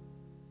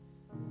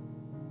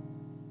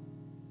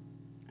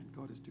 And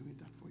God is doing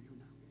that for you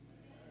now.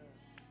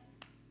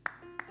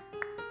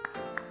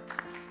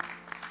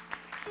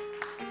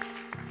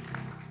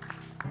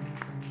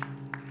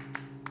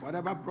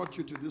 Whatever brought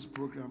you to this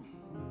program,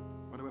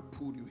 whatever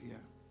pulled you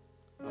here,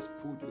 has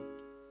pulled you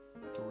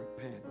to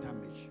repair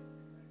damage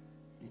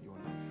in your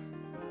life.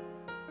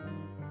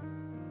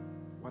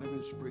 Whatever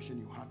inspiration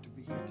you had to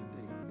be here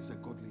today is a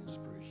godly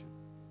inspiration.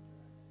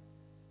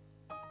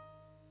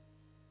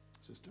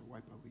 Sister,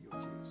 wipe away your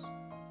tears,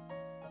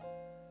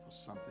 for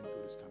something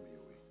good is coming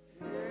your way.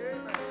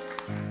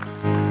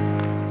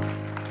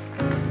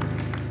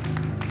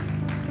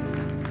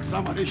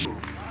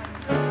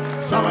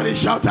 Somebody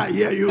shout, I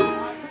hear you.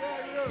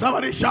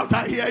 Somebody shout,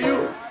 I hear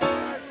you.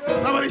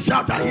 Somebody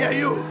shout, I hear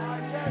you.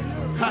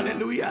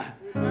 Hallelujah.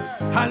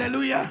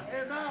 Hallelujah.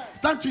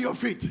 Stand to your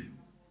feet.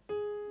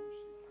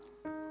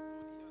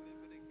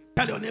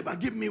 Tell your neighbor,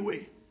 give me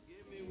way.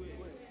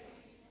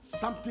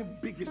 Something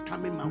big is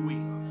coming my way.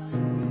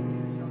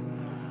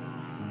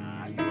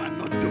 You are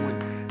not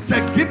doing.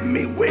 Say, give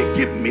me way,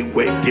 give me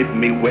way, give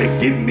me way,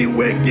 give me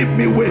way, give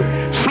me way.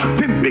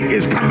 Something big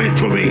is coming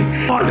to me.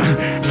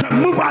 Say,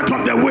 move out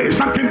of the way.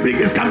 Something big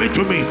is coming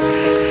to me.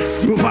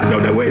 Move out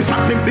of the way.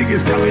 Something big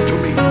is coming to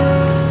me.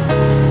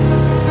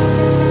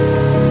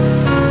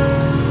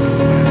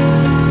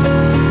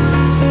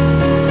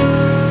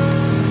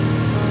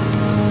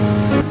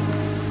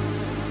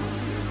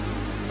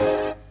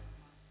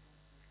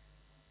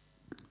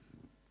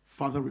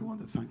 Father, we want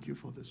to thank you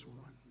for this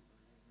woman.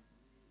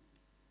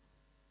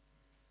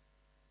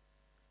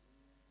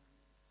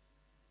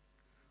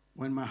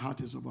 When my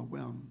heart is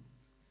overwhelmed,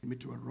 take me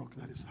to a rock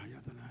that is higher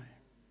than I.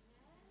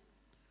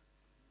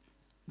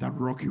 That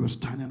rock you are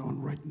standing on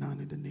right now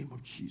in the name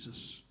of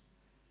Jesus.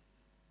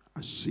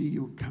 I see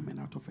you coming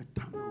out of a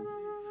tunnel.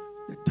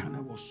 The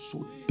tunnel was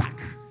so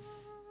dark.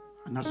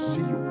 And I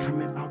see you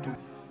coming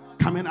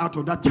out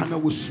of that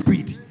tunnel with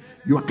speed.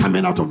 You are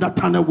coming out of that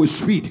tunnel with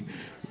speed.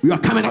 You are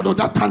coming out of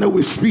that tunnel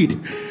with speed.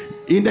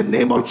 In the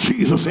name of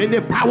Jesus, any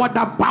power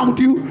that bound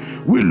you,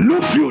 we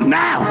loose you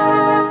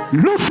now.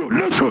 Loose you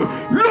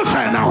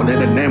now. In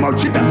the name of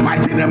Jesus, the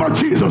mighty name of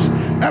Jesus.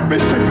 Every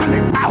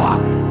satanic power,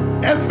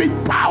 every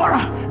power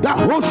that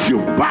holds you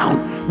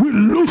bound, we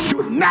loose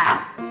you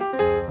now.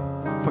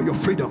 For your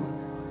freedom.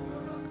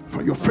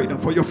 For your freedom,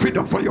 for your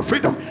freedom, for your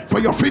freedom, for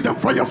your freedom,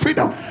 for your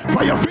freedom,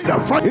 for your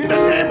freedom, for in the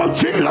name of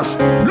Jesus.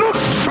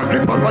 Loose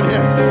people from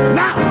here.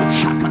 Now,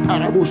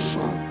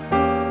 Shakatarabusa.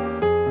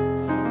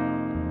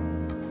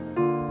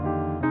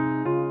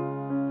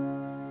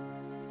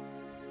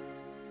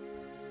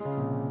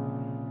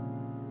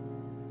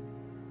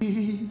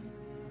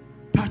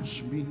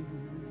 Touch me.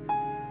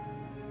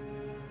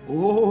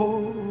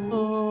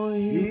 Oh,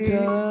 he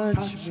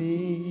touched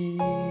me.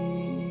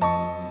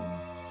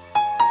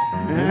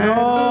 And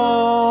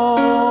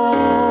all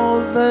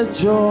the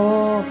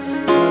joy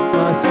of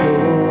my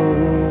soul.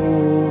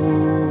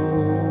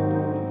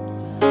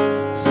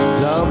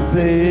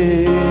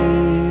 Something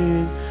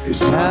is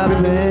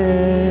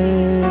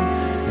happening,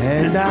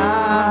 and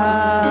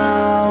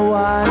now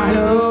I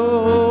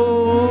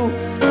know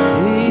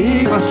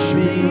he touched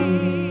me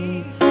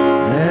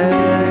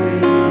and he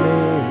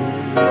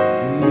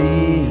made me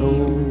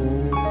whole.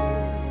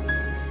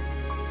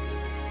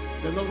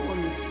 The Lord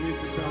wants me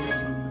to tell you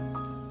something.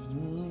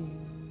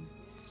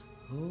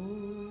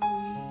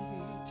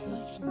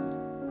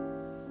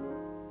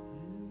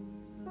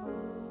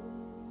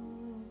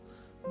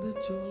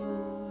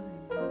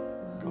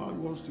 God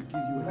wants to give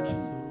you a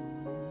key.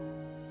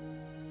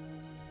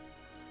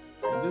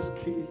 And this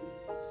key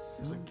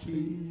is a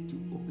key to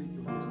open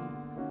your destiny.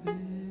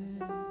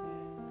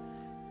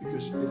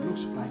 Because it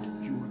looks like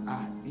you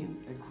are in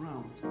a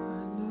ground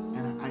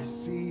and I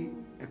see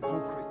a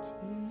concrete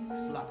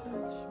slab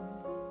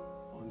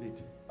on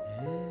it.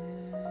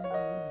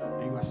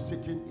 And you are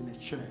sitting in a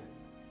chair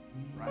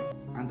right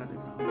under the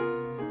ground.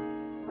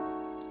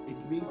 It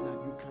means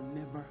that you can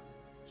never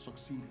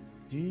succeed in it.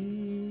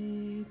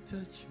 He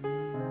touched me.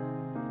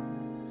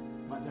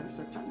 But there is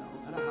a tunnel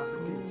that has a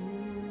gate.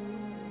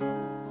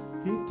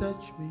 He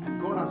touched me.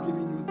 And God has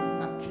given you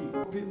that key.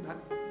 Open that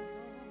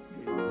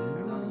gate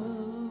and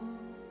run.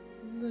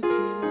 The joy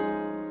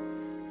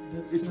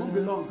It won't be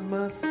long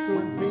when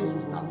things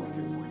will start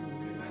working for you.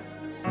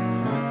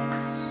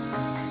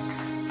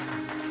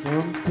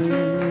 Something.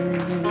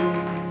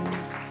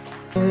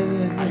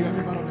 Are you a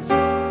member of the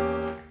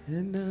church?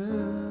 And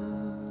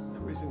The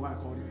reason why I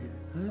called you here.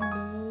 I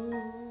know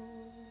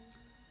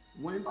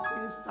When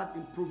things start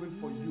improving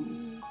for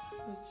you,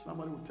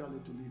 somebody will tell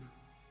you to leave.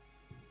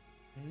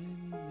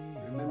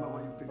 Remember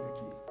why you picked the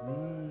key.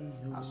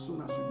 As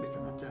soon as you make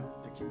an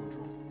attempt, the key will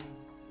drop.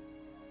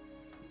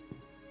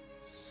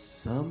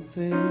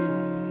 something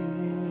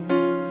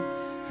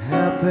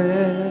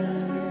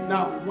happened.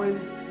 Now, when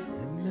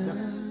the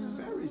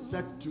fairy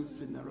said to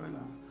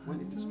Cinderella, when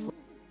it is trouble,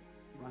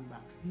 run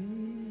back.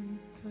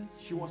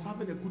 She was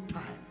having a good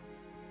time.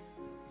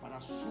 But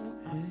as soon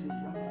as she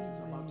realized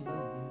it's about to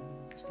go,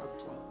 she struck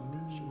 12.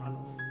 She ran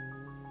off.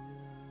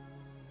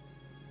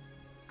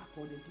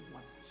 According to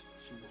what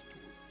she was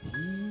told.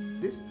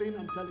 This thing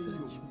I'm telling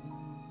you,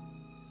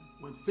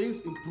 when things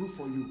improve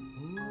for you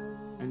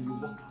and you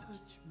walk out,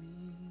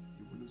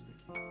 you will lose the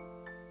key.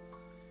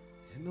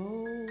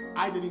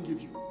 I didn't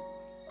give you.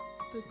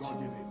 God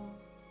gave him.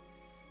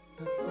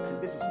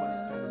 And this is what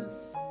he's telling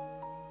us.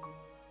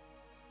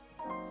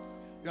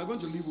 You are going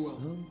to live well.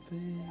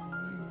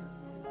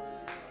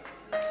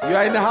 You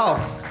are in the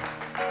house.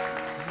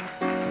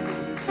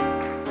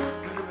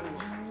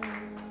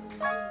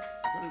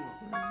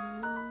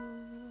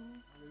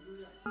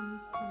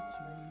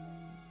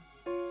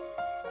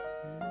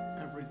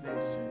 Every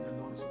day say, the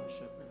Lord is my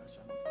shepherd, I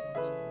shall not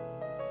want.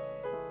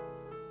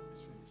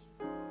 It's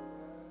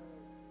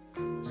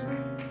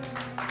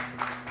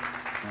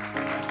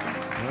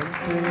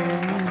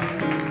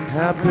Something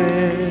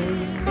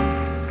happened,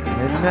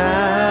 and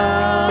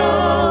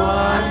now I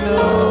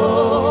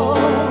know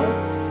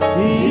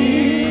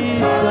He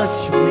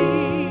touched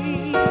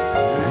me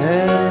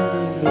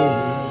and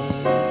made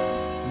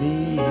me.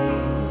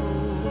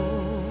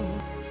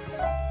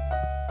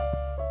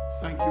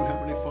 Thank you,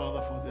 Heavenly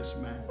Father, for this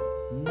man.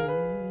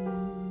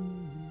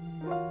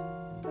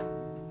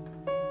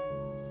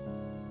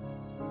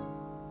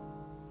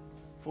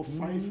 For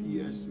 5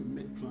 years you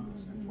made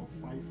plans, and for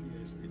 5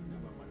 years it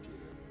never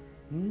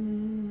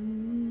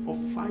materialized. For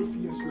 5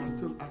 years you are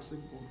still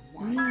asking God,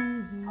 why?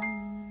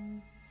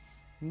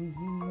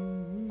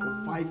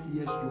 For 5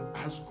 years you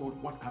ask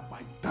God, what have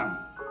I done?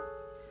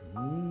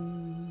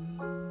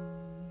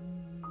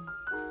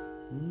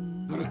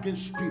 The wrecking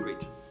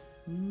spirit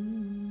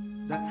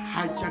that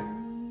hijack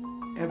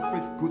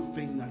every good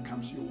thing that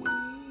comes your way.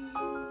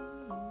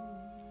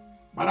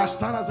 But I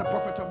stand as a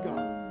prophet of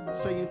God,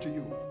 saying to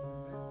you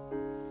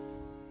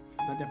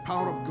that the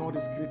power of God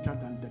is greater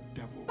than the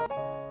devil.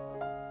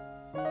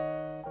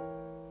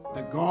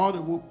 The God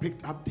who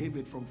picked up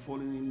David from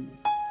falling in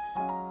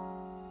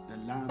the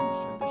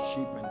lambs and the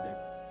sheep and the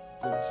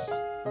goats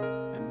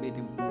and made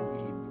him who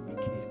he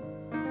became.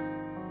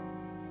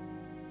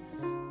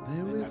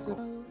 There is a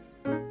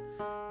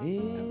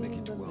And make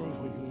it well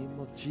for you. name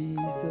of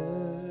Jesus.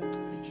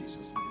 In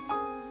Jesus' name.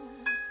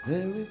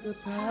 There is a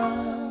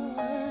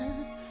power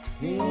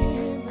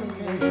in the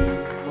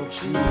name of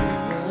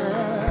Jesus.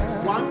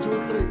 1,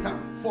 2, 3, come.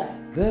 4.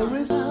 There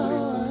is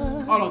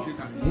power All of you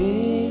can.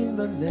 in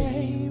the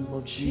name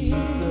of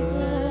Jesus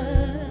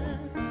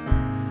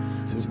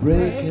to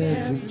break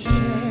every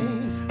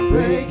chain,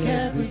 break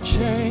every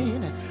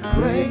chain,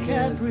 break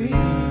every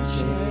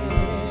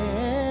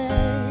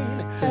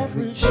chain,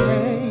 every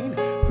chain,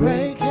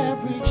 break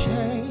every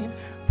chain,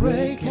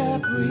 break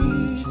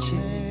every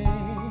chain.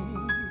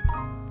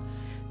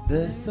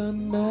 There's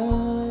an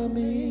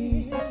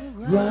army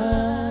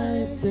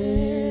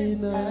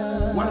rising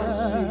up. What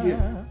I see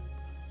here,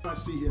 what I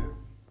see here,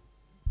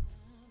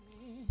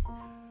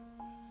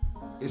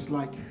 it's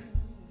like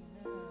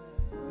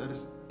there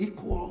is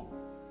equal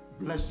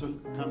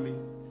blessing coming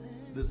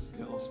this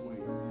girl's way.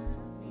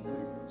 The 3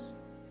 girls.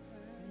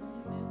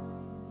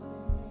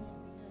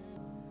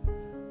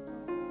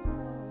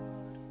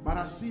 But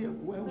I see a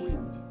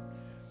whirlwind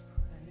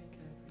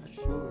that's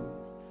blowing.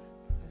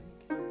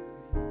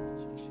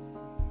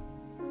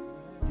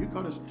 You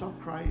got to stop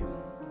crying.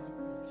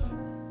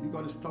 You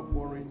got to stop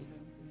worrying.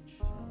 You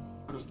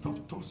got to stop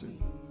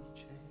tossing.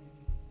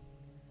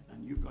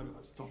 And you got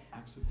to stop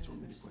asking so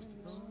many questions.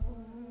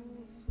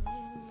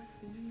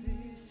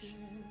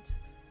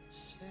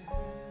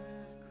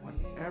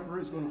 Whatever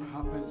is going to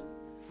happen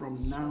from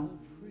now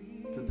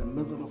to the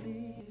middle of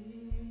it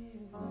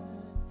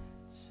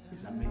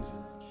is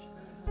amazing.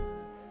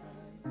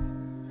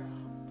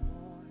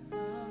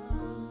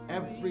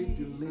 Every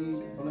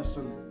delayed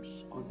blessing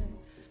on you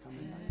is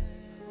coming back.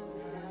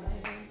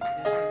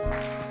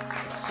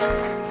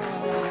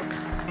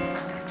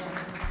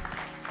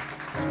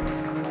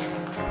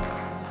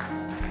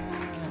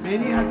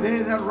 Many are they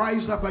that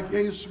rise up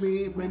against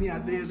me. Many are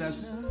they that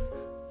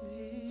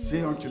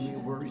say unto me,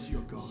 where is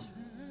your God?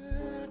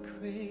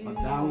 But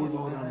thou,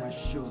 Lord, art my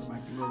shield, my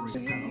glory, the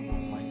God of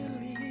my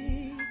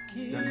head.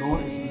 The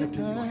Lord is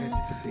lifting your head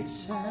today.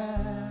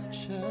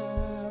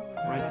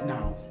 Right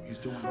now, He's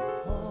doing it.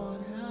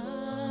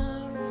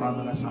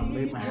 Father, as I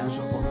lay my hands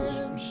upon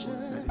this people,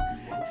 let it be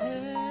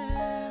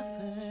well.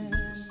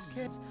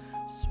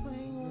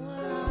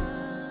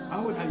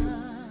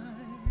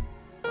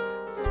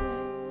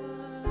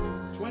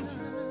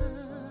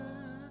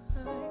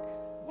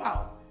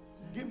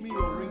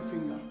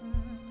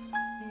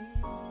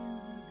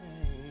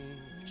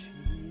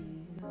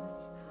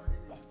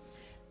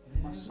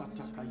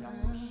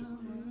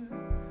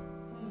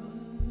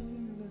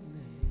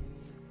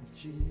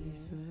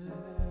 Jesus.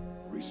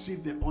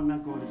 Receive the honor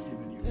God has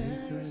given you.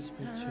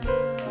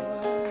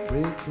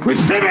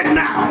 Receive it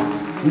now.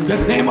 In the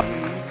name of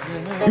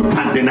you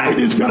can't deny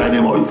this God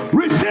anymore.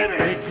 Receive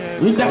it.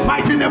 In the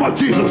mighty name of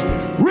Jesus.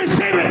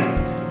 Receive it.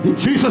 In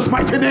Jesus'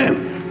 mighty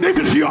name. This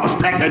is yours.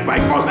 Take it by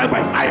force and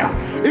by fire.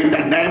 In the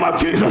name of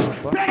Jesus.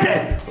 Take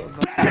it.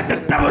 Take it. The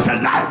devil's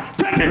alive.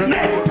 Take it.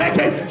 Take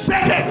it.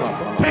 Take it.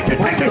 Take it.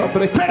 Take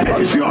it. Take it.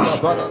 It's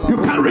yours. You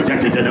can't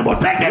reject it anymore.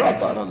 Take it.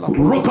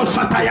 Roko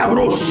Sataya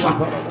Brosa.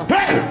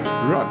 Hey.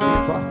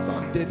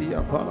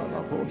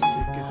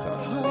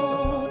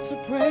 Oh, to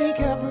break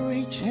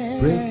every chain.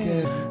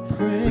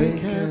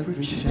 Break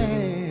every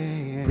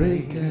chain.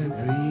 Break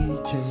every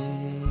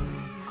chain.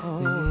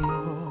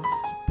 Oh,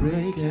 to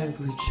break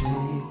every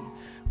chain.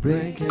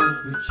 Break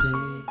every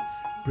chain.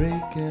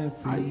 Break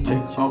every I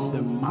take off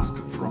the mask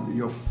from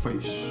your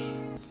face.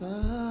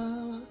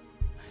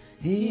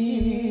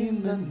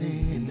 In the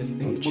name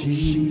of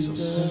Jesus.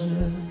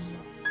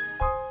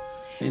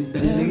 In the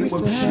name of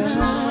Jesus.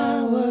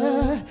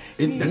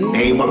 In the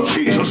name of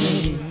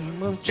Jesus.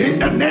 In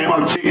the name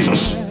of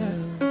Jesus.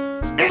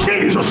 In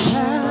Jesus.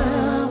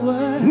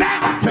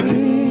 Now take it.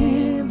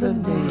 In the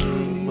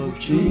name of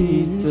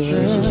Jesus.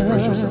 Jesus,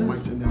 precious and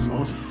mighty name,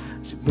 Lord.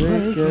 To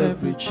break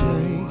every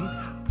chain.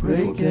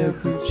 Break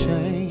every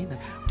chain.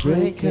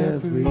 Break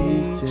every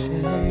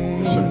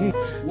chain.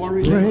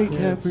 Break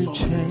every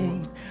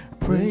chain.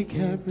 Break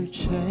every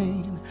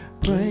chain.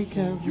 Break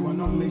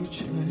every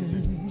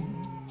chain.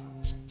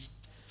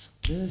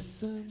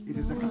 It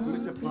is a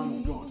calculated plan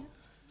of God.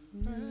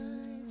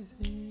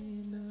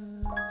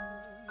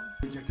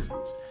 Rejected you.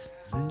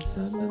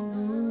 There's an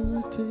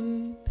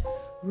anointing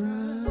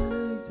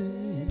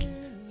rising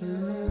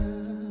up.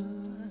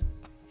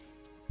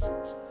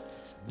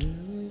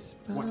 There is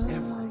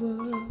Whatever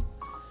power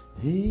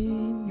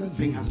in the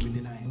thing has been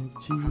denied. name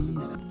of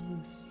Jesus.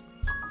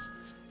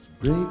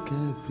 Break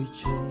every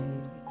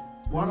chain.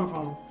 One of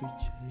our Every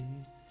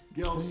chain.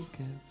 girls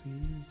Break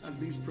every that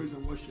leads praise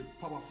and worship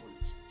powerfully.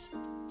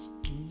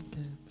 Break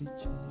every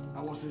chain.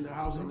 I was in the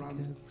house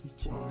around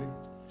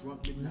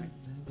 12 midnight.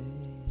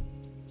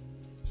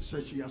 She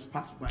said she has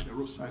parked by the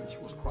roadside. She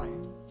was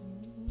crying.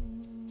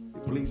 The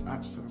police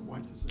asked her,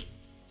 "What is it?"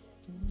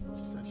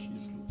 She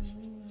said,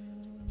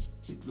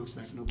 it looks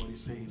like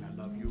nobody's saying, "I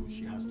love you."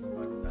 She has no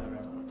money.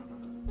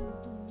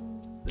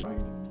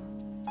 Right.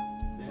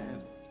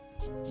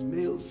 The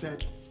male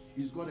said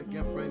he's got a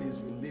girlfriend he's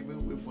been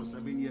living with for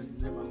 7 years,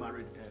 never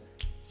married her.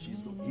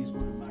 He's going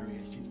to marry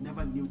her. She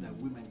never knew that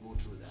women go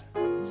through that.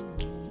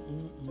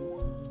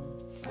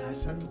 And I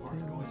said to her,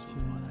 God is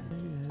your honor.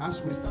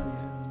 As we stand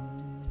here,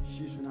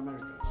 she's in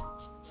America.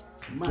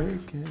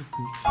 Married. Break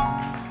every chain.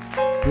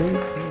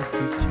 Break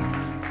every chain.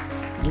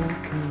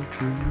 Break every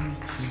chain.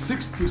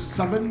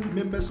 67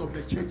 members of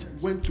the church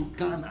went to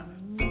Ghana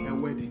for a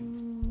wedding.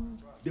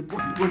 They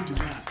both went to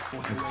Ghana for a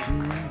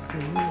wedding.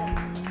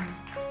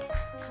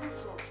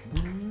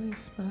 There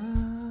is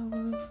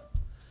power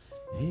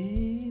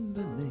in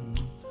the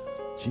name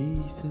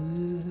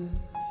Jesus.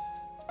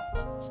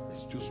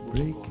 It's just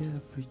Break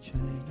every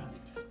chain.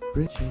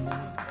 Break chain.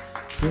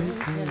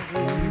 Break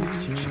every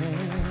chain.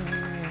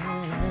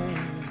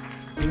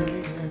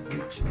 Break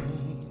every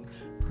chain.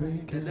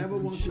 Break They never every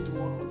want you to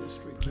walk on the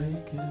street.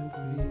 Break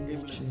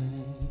every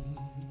chain.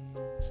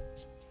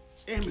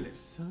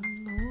 Aimless.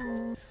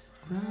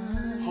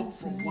 Hop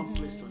from one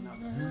place to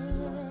another.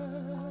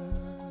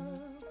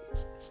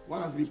 What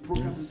has been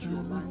programmed into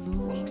your life to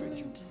frustrate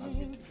you has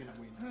been taken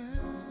away now.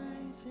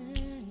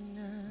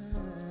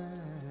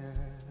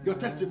 Your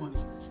testimony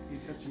is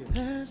just here.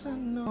 There's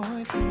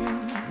anointing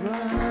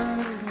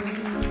rising.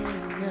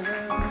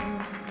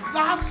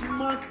 Last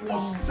month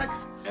was such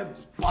a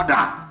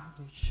bother.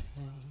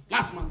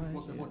 Last month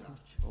was a bother.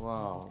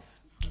 Wow.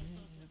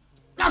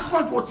 Last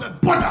month was a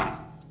bother.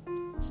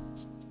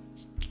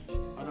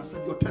 And I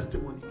said, your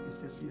testimony is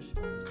just here.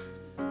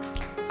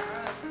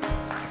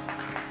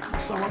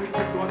 Somebody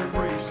give God a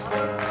praise.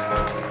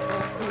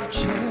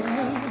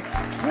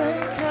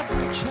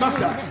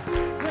 Doctor,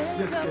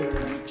 yes, sir.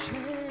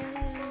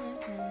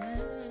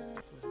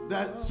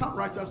 The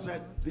songwriter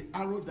said, the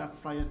arrow that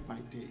flieth by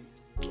day,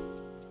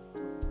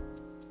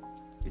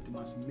 it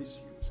must miss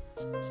you.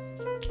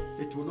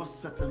 It will not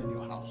settle in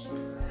your house.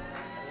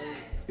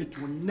 It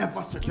will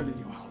never settle in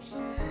your house.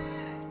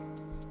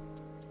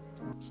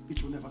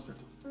 It will never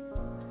settle.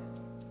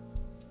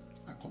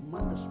 I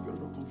command the spirit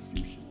of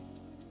confusion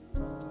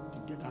to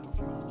get out of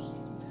your house.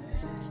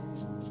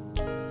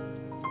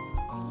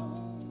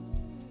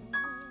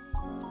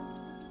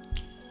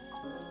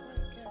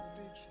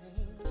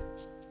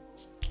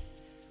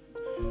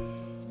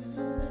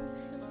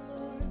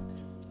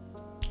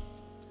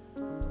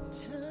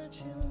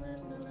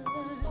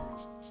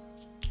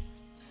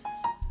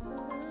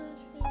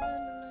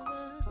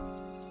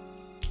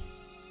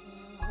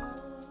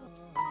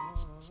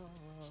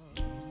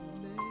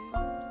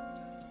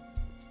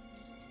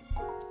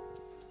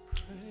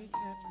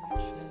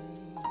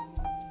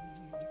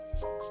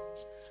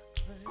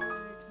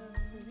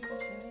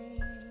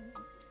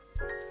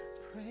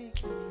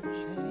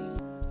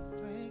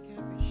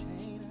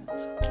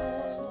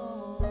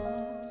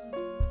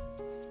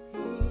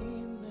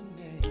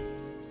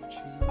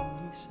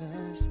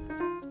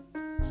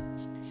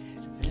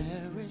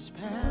 There is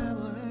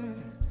power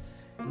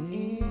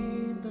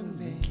in the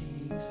name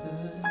of Jesus.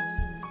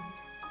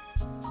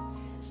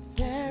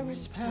 There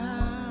is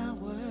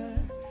power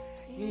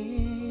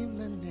in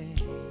the name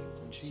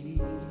of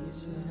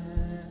Jesus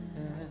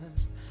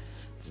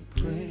to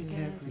break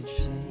every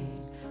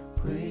chain,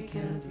 break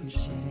every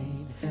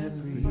chain,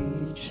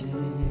 every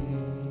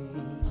chain.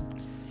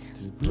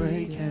 To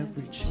break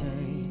every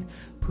chain,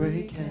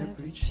 break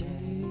every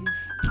chain,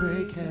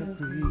 break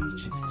every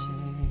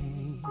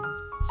chain.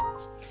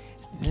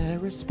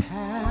 There is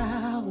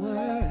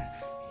power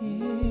in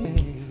the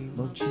name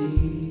of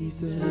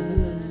Jesus.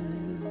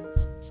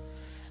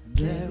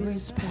 There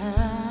is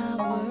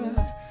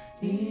power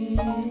in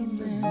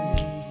the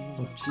name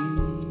of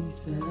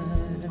Jesus.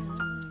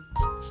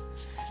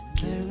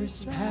 There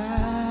is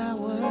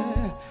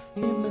power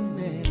in the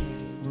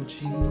name of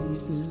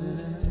Jesus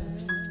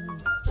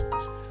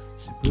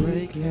to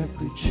break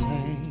every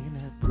chain,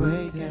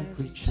 break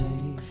every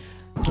chain,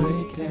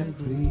 break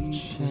every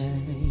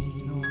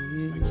chain.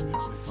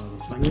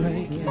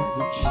 Break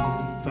every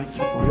chain. Thank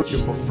you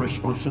for fresh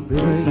unction.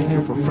 Thank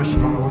you for fresh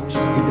power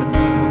in the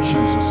name of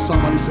Jesus.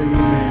 Somebody say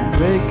amen.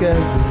 Break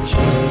every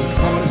chain.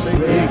 Somebody say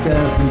Break amen.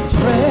 every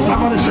chain.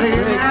 Somebody say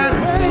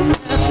amen.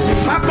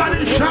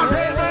 Somebody shout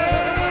amen.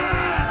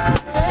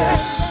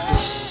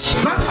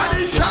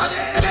 Somebody shout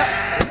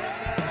amen.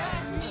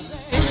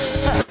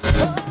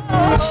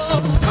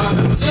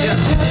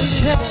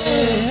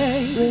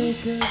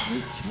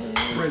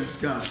 Praise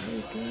God.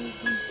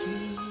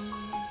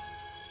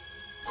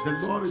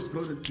 The Lord is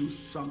going to do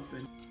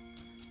something,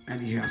 and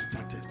He has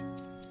started.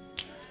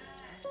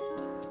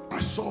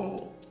 I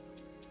saw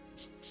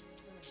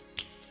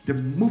the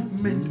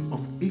movement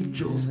of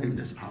angels in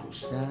this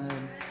house.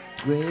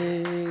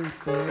 Great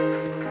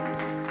faith.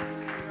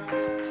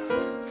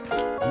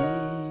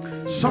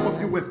 Some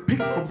of you were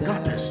picked from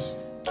gutters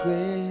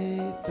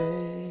Great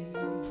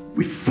faith.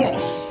 with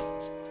force.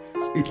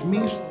 It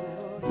means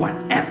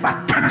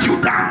whatever kept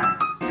you down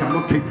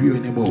cannot keep you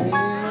anymore.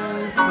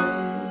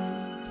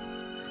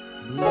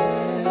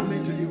 Come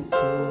into you,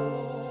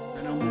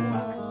 and I move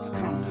back. I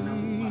come and I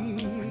move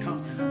back. I come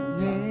and I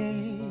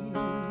move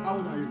back. How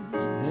old are you?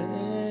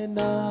 And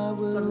I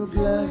will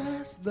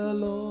bless the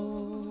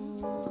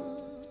Lord.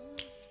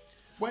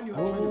 When you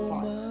are Oh,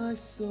 25, my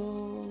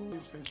soul, in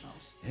first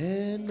house.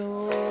 and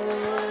all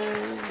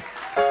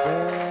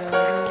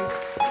that is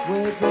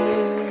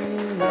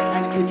within.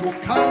 And it will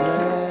come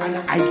an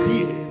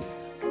idea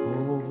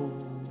Oh,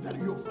 that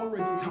you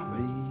already have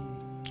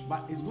it,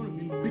 but it's going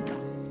to be bigger.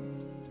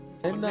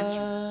 and Connect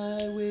you.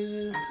 I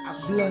will As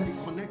soon as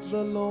bless it connects the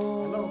you, a lot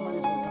Lord. of money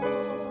is going to come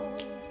into your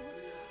house.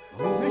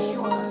 Oh, Make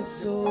sure my that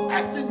soul, the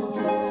first thing you do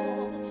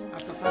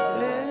after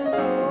that and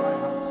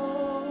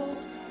all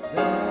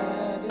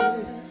that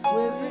is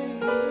within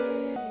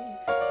me,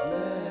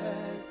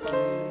 bless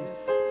His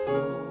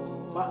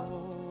soul.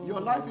 but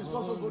your life is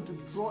also going to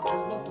draw a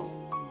lot of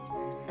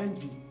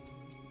envy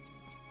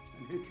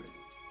and hatred.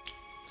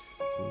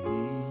 So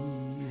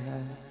He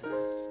has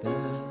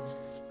done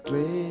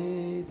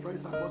great.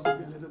 Friends, I was a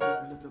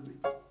little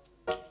bit.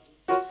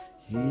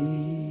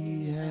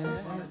 He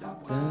has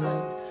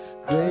done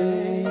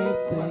great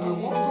But I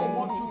also things.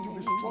 want you to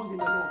be strong in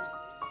the Lord,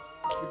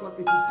 because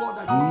it is God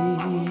that gives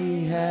power.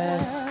 He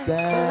has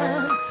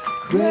done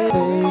great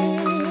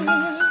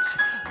things.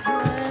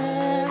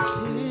 Bless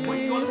When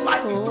your His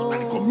life is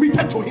totally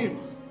committed to Him,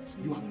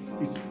 you are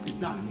it's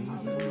done.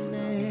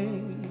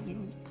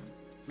 name.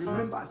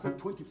 Remember, I said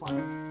 25.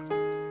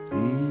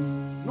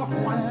 Not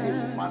one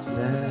day, but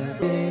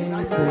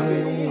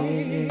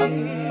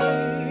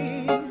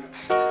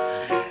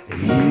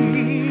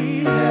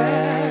He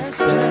has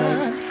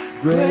done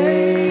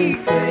great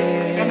a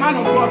things. man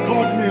of God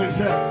called me and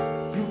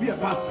said, "You'll be a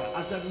pastor."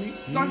 I said, "Me?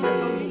 Stand there,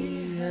 don't you?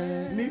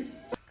 Me?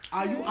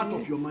 Are you out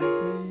of your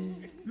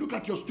mind? Look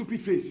at your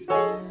stupid face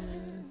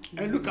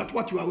and look at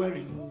what you are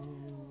wearing.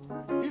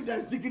 If there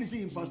is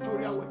dignity in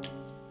pastoral work,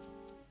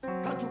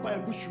 can't you buy a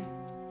good shoe?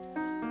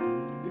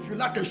 If you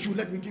like a shoe,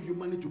 let me give you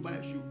money to buy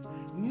a shoe.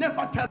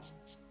 Never tell.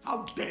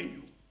 How dare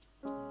you?"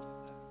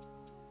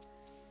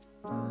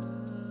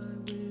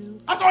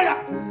 I saw ya.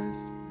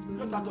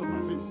 Get out of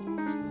my face.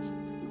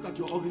 Look at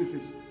your ugly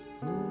face.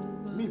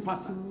 Me,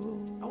 pastor.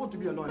 I want to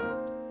be a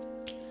lawyer.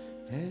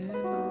 I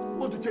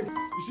want to change.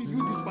 You see,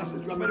 you this pastor,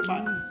 you are very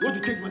bad. You want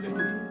to change my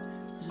destiny.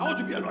 I want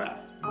to be a lawyer.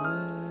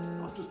 I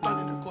want to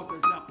stand in the court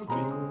and say, "I put to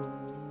you."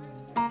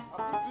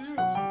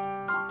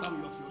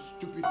 Come off your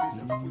stupid face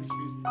and foolish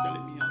face,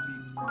 telling me I'll be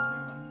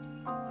whatever.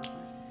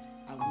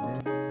 I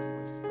want to be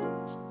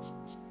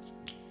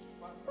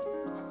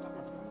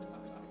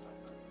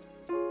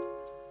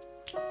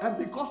And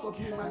because of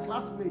you, my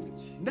classmates,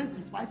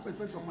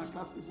 95% of my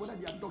classmates, whether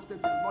they are doctors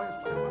and lawyers,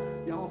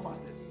 whatever, they are all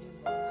pastors.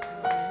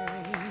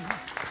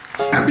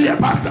 And be a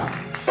pastor.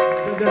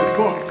 Then there's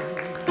God.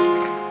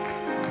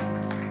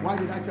 Why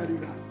did I tell you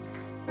that?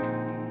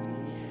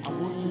 I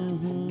want you to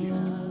forgive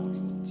God.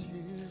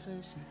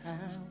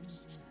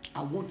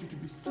 I want you to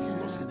be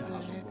serious in the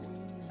house of God.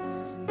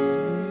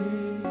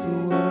 to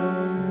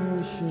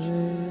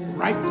worship.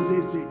 Write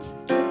today's date.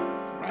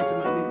 Write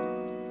my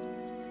name.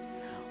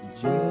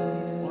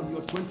 On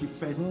your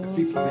 25th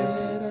birthday, you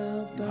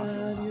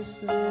have your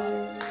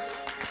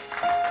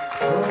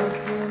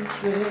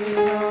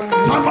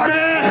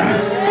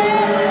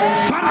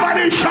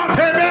Somebody shout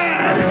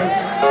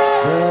amen.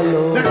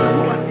 There's a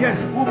woman.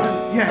 Yes,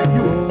 woman. Yeah,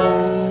 you.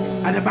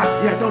 At the back.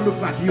 Yeah, don't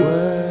look back. You.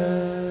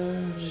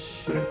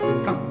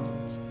 Come.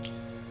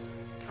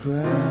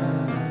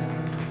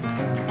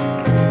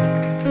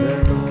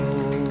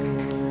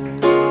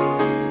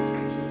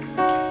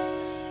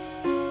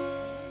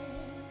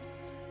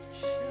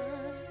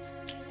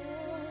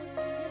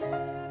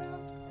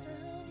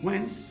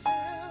 When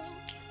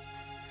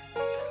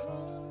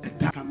a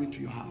dad comes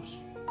into your house,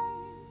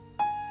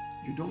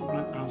 you don't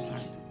run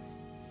outside.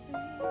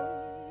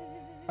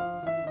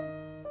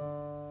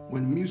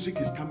 When music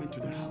is coming to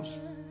the house,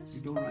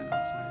 you don't run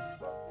outside.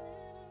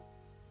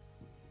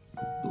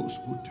 Those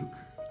who took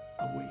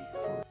away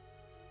from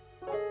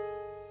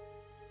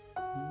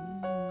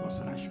God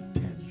said I should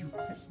tell you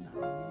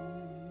personally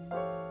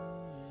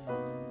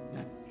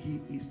that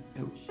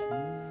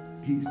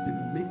He is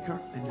the maker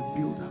and the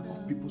builder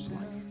of people's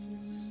life.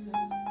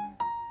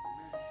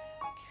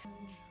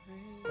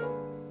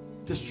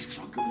 The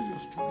struggle you're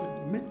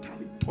struggling,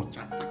 mentally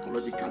torture,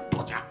 psychological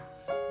torture,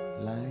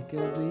 like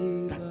a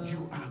river that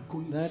you are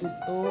going that through.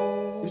 is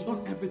over It's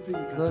not everything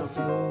you can the tell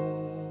people.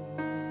 flow,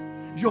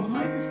 Your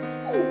mind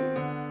is full.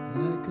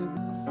 like a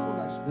river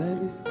Full as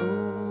that is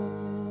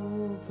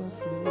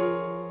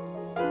overflow.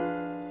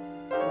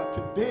 But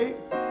today,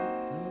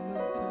 From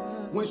a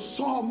time when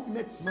Saul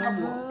met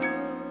Samuel,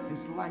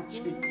 his life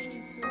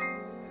changed.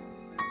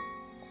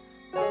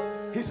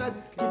 He said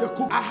to the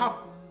cook,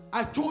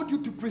 I told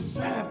you to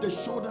preserve the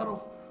shoulder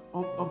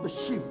of the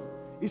sheep.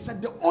 He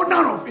said, the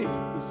owner of it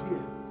is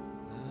here.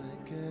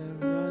 like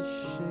a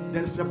rushing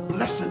There is a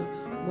blessing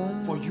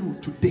for you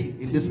today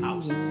in this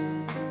house.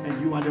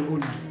 And you are the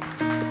owner.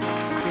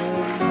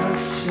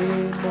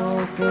 rushing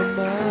over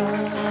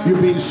my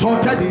You've been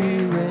insulted.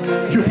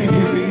 You've been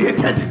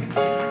humiliated.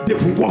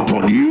 They've walked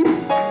on you,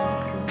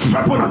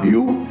 trampled on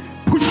you,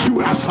 pushed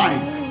you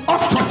aside,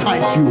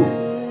 ostracized you.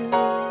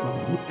 But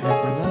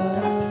whoever did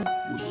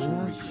that will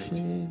soon regret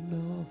it.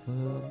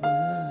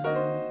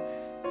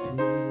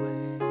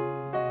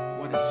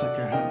 What a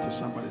second hand to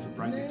somebody's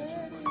branding to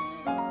somebody.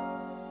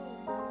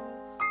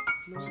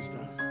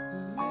 Sister,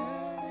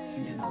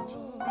 fear not.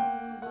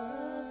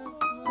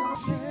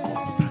 See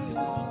God standing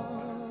with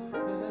you.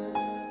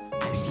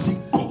 I see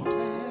God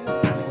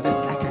standing with us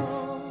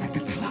like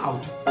a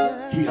cloud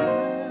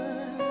here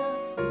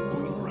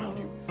going around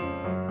you.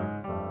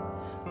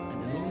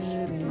 And the Lord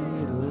speaking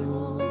into your life.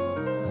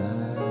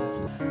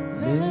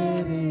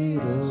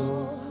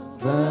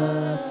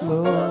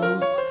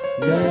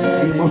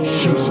 Name of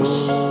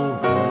Jesus.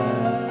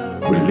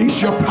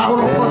 Release your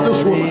power upon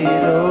this woman.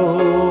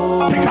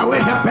 Take away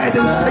her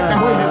burdens, take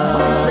away her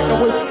mind, take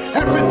away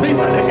everything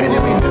that the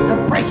enemy has,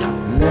 the pressure,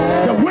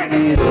 the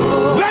weight.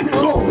 Let it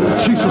go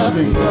in Jesus'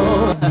 name.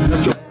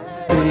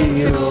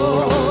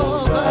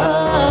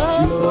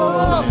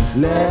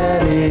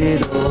 Let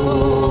it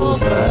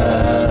overflow.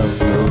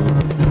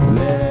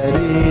 Let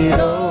it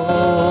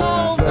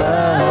overflow.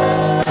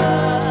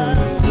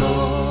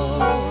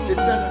 She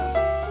said,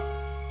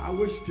 I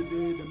wish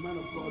today the man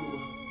of God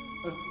would.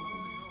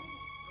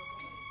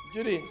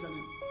 Judy.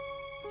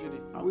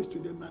 I wish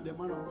today the man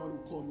of God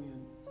would call me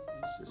and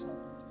say something.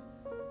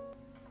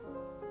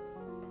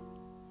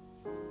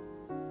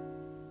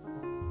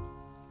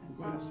 And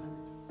God has said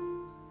it.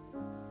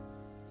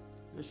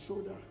 The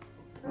shoulder of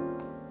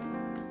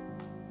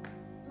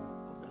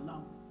the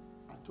lamb.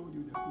 I told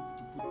you the cook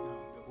to put down.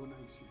 The owner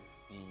is here.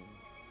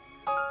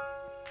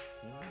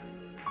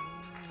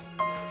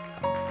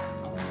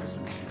 Our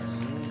blessing is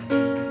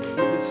yours. You've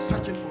been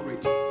searching for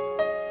it.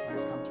 And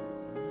it's come to you.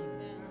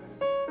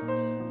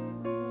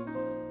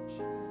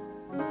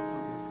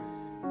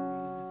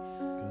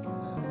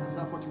 Don't be afraid.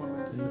 Isaiah 41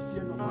 verse 10 says,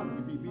 fear not harm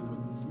with thee, be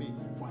not dismayed,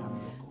 for I am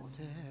your God.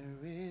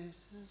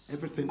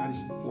 Everything that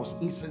was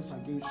incensed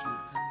against you,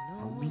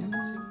 I will be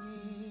against it.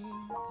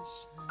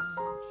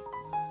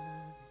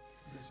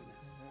 Bless it.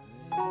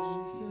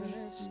 God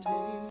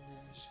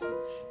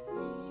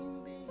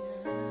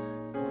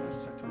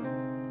has settled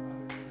it.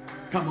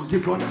 Come on,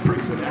 give God the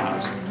praise in the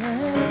house.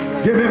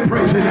 Give him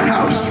praise in the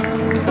house.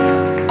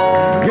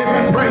 Give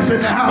him praise in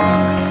the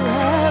house.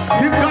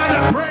 Give God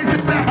the praise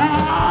in the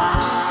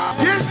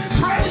house. Give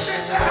him praise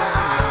in the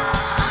house.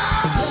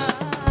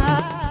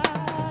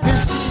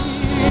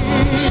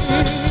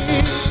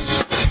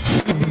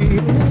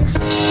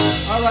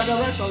 All right, the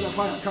rest of the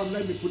choir, come,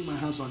 let me put my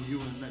hands on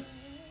you and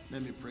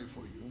let me pray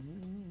for you.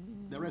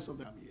 The rest of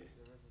them here.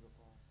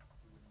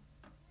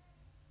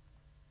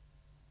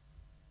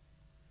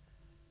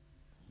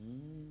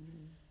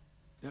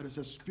 There is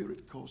a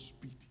spirit called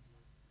speed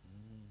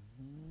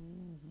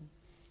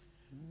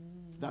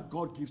that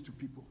God gives to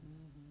people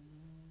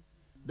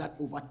that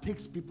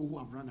overtakes people who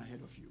have run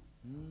ahead of you.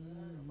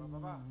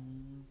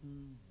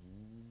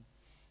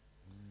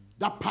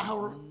 That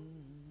power,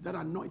 that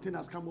anointing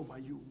has come over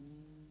you.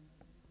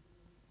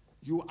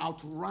 You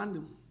outrun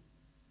them.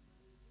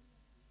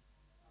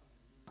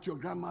 What your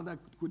grandmother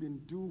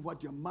couldn't do,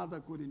 what your mother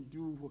couldn't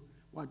do,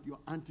 what your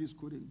aunties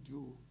couldn't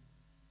do.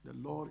 The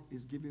Lord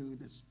is giving you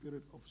the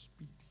spirit of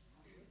speed.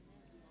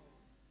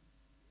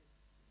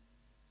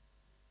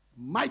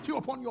 Mighty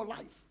upon your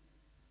life.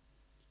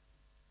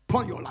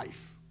 Upon your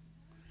life.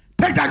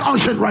 Take that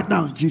unction right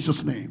now in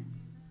Jesus' name.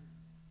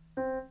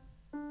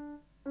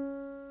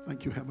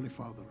 Thank you, Heavenly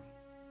Father.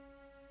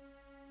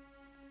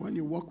 When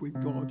you walk with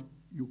God,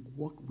 you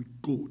walk with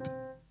God.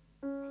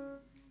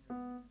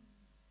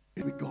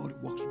 Every God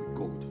walks with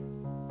God.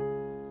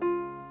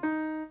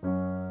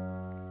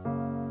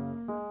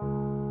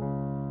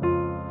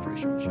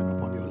 Fresh unction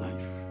upon your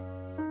life.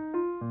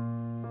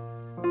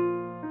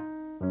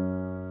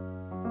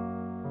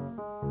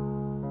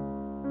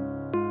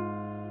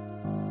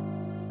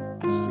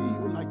 I see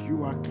you like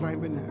you are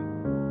climbing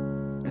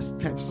a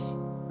staircase,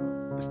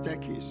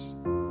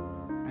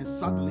 and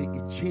suddenly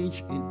it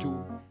changed into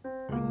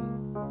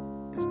an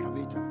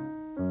excavator.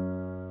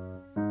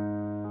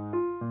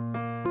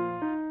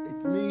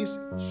 It means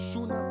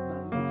sooner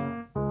than later,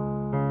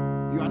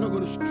 you are not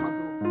going to struggle.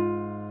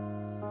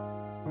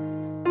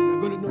 You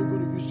are going to not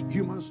going to use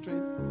human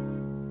strength.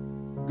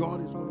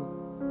 God is going to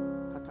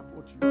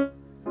catapult you.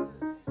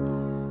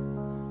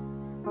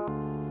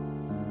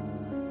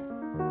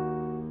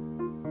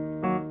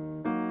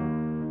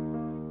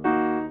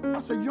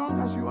 As young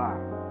as you are,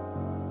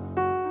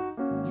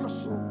 you're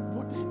so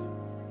bothered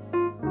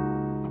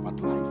about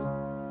life.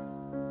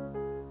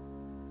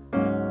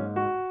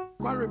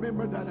 I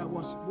remember that I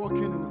was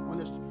walking on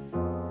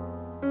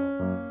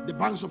the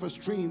banks of a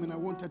stream, and I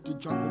wanted to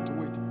jump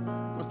into it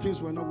because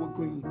things were not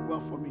going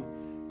well for me.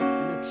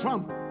 And a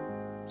tramp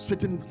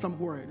sitting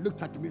somewhere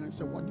looked at me and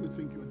said, "What do you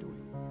think you're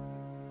doing?"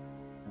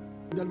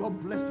 The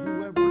Lord blessed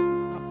whoever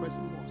that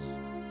person was.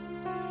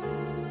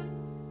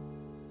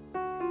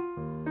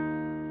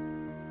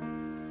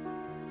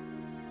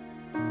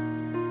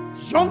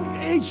 Young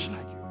age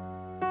like you.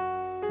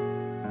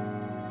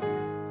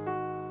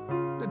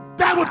 The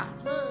devil.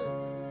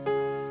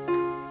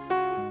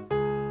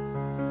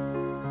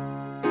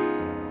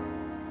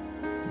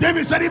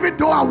 David said, even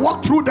though I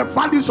walk through the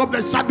valleys of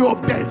the shadow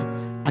of death,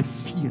 I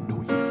fear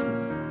no evil.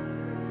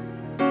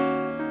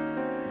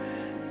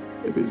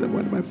 David said,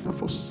 when my father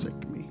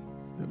forsake me,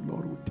 the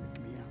Lord will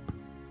take me up.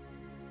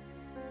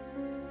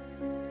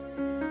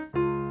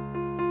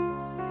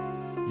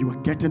 You are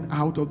getting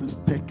out of the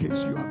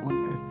staircase. You are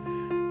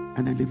on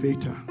an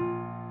elevator.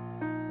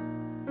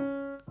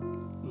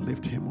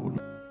 Lift him, O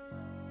Lord.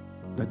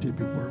 Let it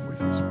be well with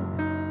his word.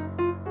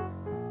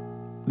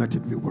 Let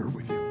it be well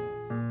with him.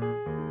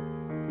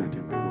 Let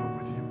him be well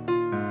with him.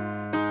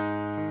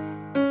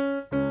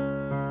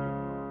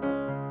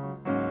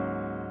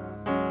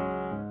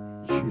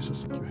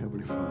 Jesus, thank you,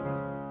 Heavenly Father.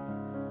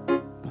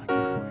 Thank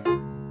you for him.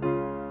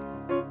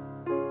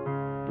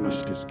 Bless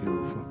this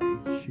girl for me,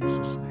 in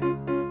Jesus' name.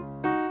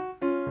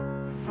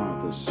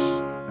 Father's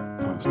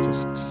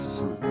pastor's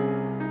son,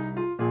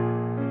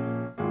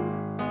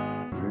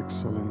 of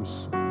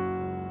excellence,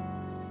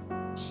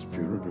 of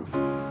spirit of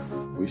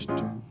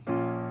wisdom,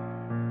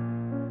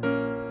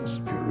 the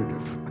spirit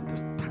of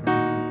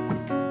understanding,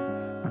 quick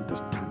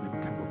understanding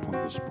come upon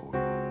this boy.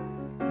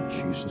 In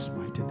Jesus'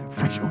 mighty name,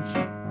 fresh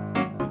unction.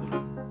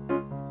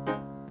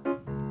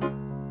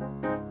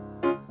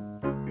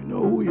 You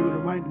know who you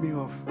remind me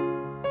of?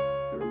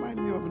 You remind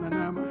me of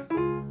Nanama.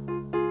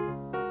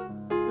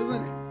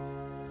 Isn't it?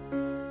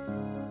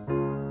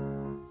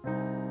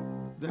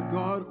 The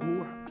God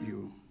who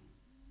you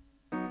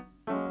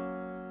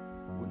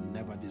will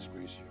never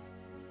disgrace you.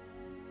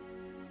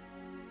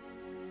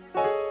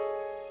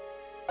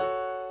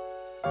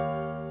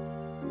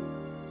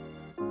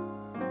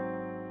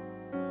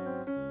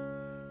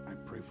 I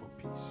pray for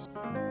peace.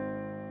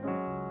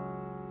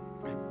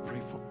 I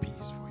pray for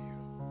peace for you.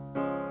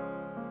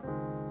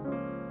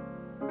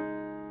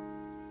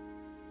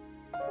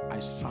 I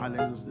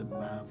silence the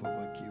mouth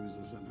of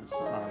accusers and I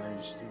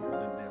silence them in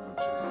the name of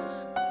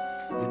Jesus.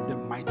 In the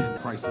mighty name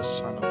of Christ, the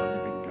Son of the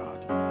living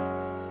God.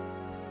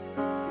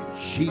 In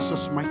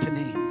Jesus' mighty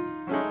name,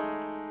 I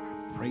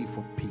pray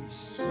for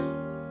peace. I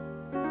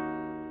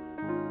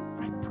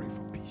pray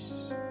for peace.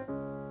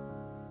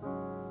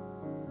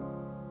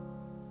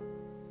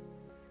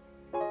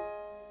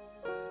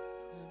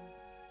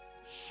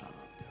 Shut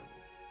up, devil.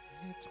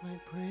 It's my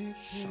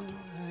breakthrough.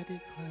 I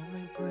declare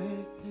my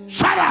breakthrough.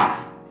 Shut up!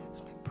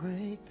 It's my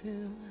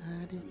breakthrough.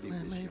 I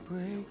declare my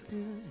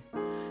breakthrough.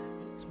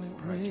 It's my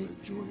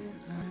breakthrough.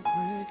 My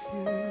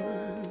breakthrough.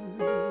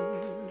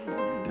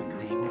 In the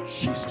name of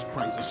Jesus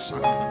Christ, the Son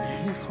of the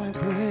living It's my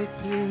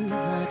breakthrough. I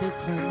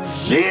declare my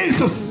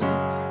Jesus!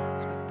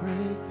 It's my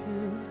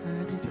breakthrough. I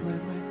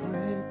declare my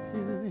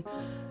breakthrough.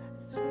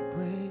 It's my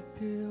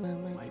breakthrough.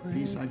 And My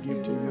peace I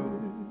give to you,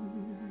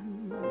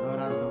 not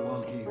as the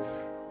world gives.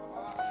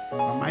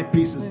 But my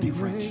peace is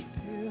different.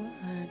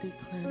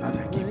 That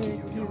I give to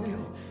you, young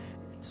girl.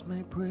 It's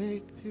my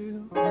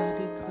breakthrough. I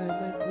declare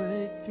my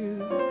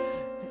breakthrough.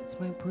 It's It's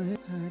my break.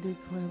 I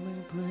declare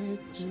my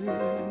breakthrough.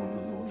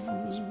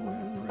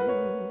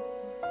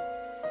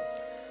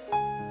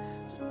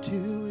 Do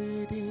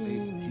it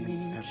in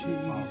me,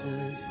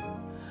 Jesus.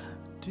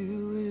 Do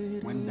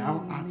it when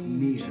thou art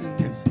near,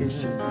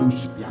 temptation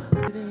lose their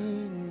power.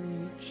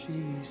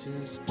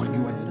 When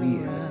you are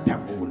near, the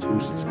devil will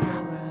lose his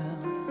power.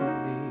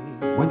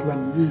 When you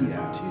are near,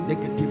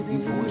 negative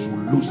influence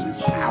will lose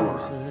its power.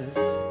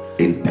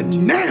 In the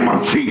name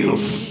of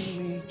Jesus,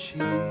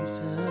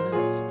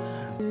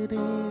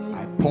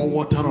 I pour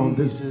water on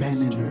this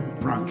burning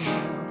branch.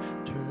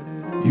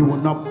 You will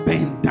not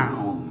bend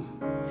down,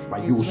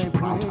 but you will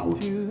sprout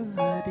out.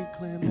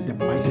 In the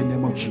mighty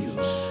name of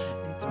Jesus.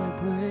 It's my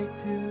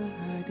breakthrough.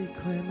 I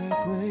declare my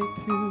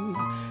breakthrough.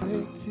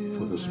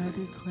 I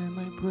declare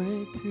my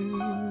breakthrough.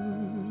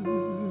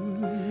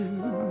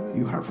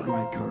 You have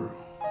like her,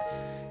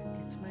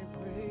 It's my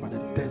breakthrough. but the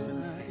desert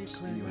lives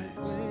in your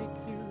hands.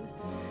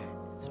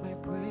 It's my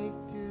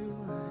breakthrough.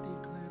 I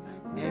declare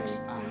my Eggs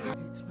breakthrough. are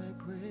hatched. It's my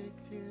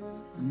breakthrough.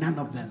 None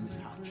of them is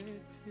hatched.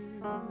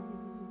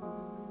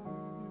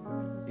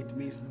 It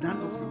means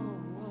none of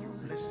your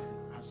blessing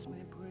has My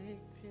been.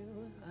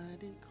 breakthrough. I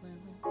declare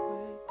my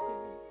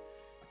breakthrough.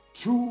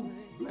 True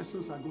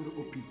blessings are going to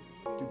open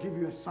to give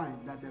you a sign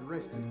that the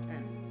rest in 10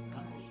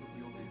 can also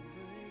be open.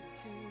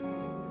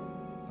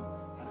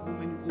 At the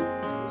moment you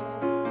hold 12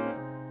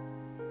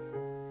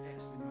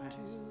 eggs in your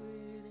hands,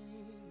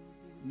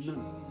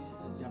 none,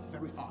 they are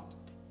very hard.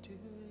 Two,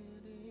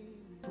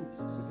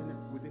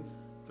 within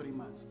 3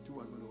 months, 2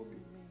 are going to open.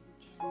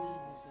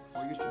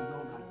 For you to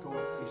know that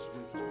God is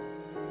with you.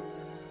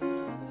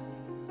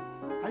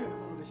 Are you in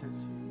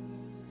relations?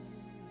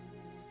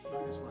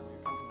 Not this one, you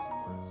come from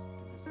somewhere else to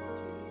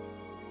visit.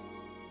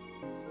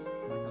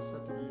 Like I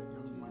said to the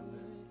young man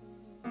there,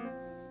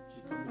 be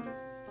committed.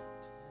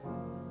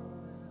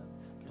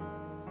 Okay.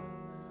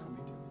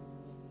 Committed.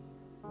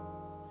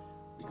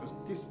 Because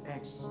these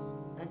eggs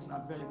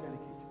are very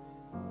delicate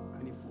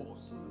and it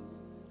falls.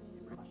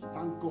 But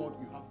thank God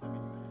you have them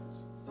in your hands.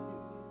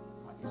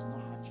 But it's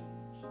not hatching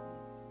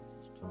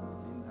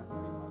within that 3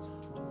 months or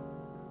 2.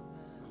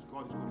 Because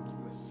God is going to give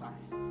you a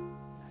sign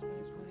that He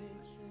is going to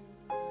bless you.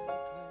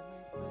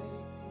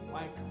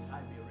 Why can't I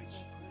be rich?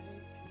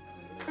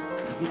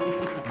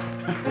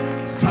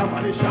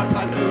 Somebody shout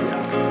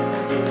hallelujah.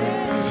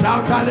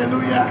 Shout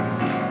hallelujah.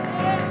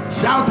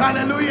 Shout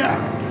hallelujah.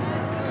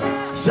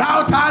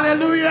 Shout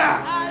hallelujah.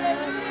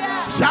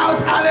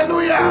 Shout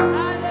hallelujah.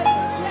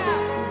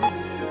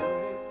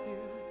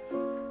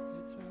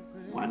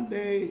 One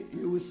day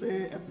you will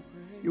say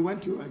you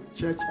went to a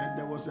church and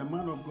there was a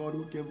man of God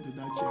who came to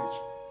that church.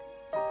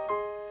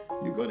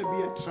 You're going to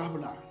be a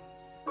traveler.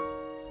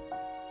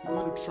 You're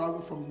going to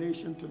travel from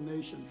nation to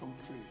nation, from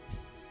tree,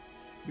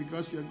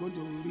 because you're going to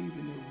live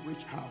in a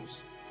rich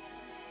house.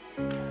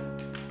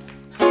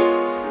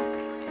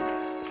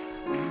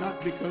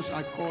 Not because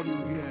I called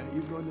you here.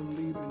 You're going to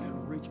live in a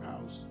rich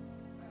house.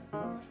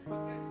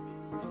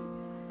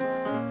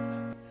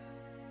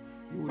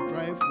 You will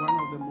drive one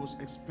of the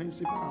most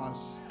expensive cars.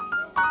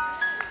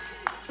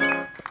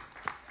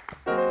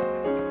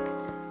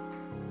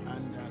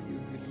 And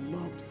you'll be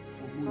loved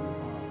for who you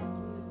are.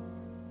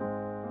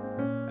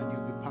 And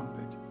you'll be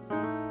pampered.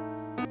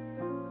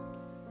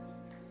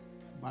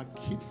 But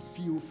keep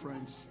few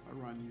friends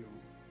around you.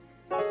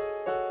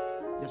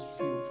 Just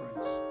few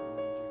friends around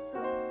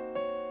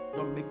you.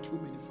 Don't make too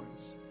many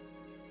friends.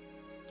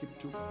 Keep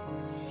few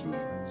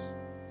friends.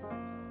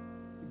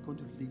 You're going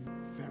to live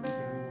very,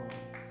 very well.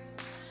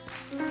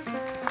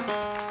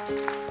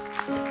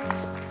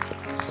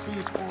 I see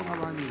it all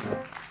around you.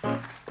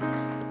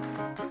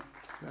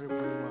 Very,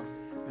 very well.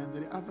 And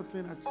the other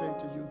thing I'd say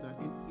to you that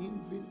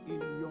even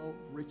in your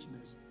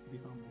richness, be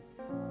humble.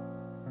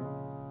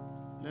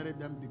 Let it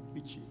them be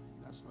bitchy.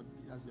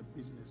 That's their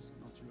business,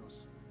 not yours.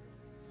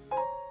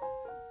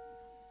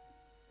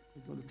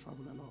 You're going to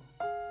travel a lot.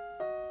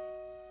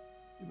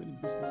 Even in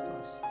business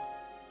class.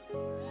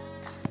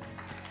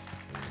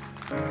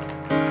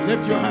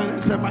 Lift your hand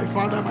and say, my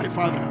Father, my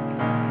Father.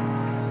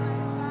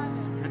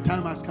 The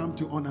time has come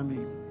to honor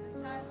me.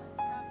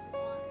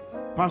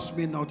 Pass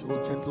me not,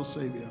 O gentle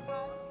Savior.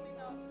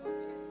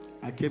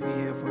 I came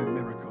here for a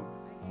miracle.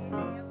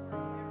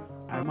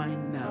 I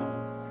mine now.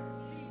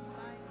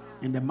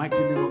 In the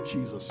mighty name of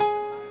Jesus.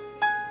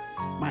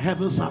 My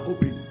heavens are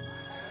open.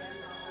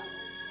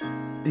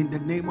 In the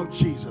name of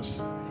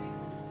Jesus.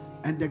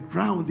 And the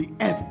ground, the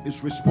earth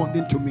is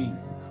responding to me.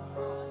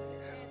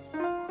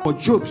 For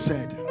Job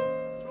said,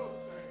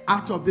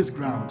 out of this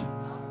ground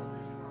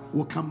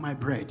will come my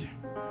bread.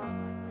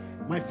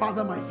 My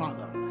Father,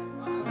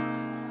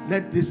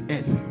 let this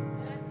earth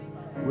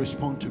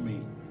respond to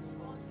me.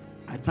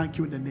 I thank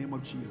you in the name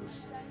of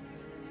Jesus.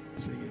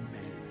 Say amen.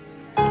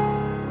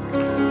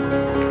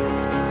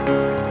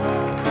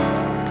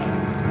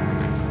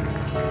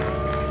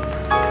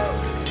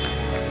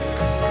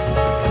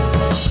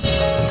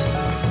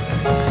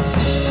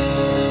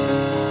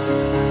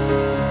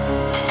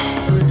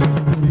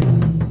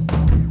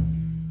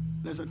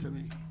 Listen to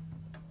me.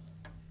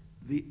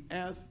 The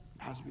earth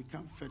has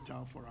become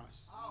fertile for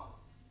us.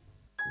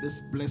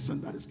 This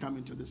blessing that is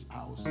coming to this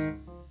house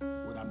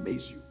would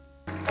amaze you.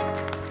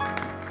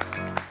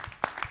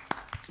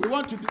 We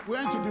went to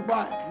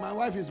Dubai. My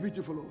wife is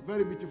beautiful,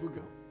 very beautiful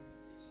girl.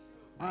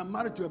 I'm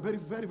married to a very,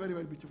 very, very,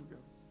 very beautiful girl.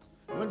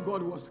 When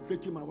God was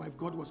creating my wife,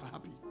 God was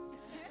happy.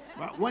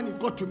 But when it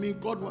got to me,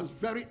 God was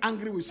very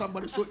angry with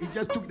somebody, so he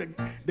just took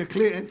the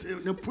clay and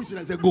pushed it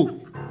and said,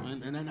 go.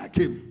 And then I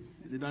came.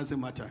 It doesn't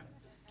matter.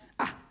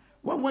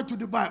 When I went to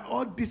Dubai,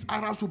 all these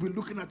Arabs will be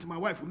looking at my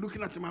wife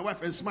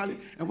and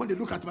smiling. And when they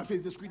look at my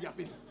face, they squeeze their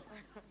face.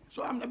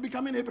 So I'm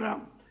becoming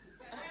Abraham.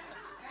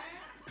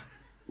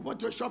 We went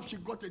to a shop, she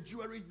got a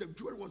jewelry. The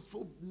jewelry was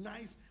so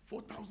nice,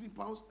 4,000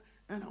 pounds.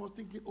 And I was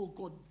thinking, oh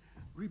God,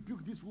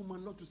 rebuke this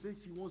woman not to say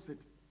she wants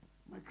it.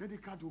 My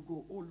credit card will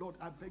go, oh Lord,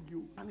 I beg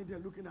you. And they're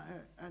looking at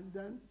her. And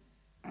then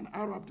an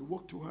Arab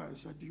walked to her and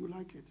said, do you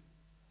like it?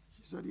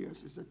 She said,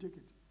 yes. He said, take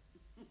it.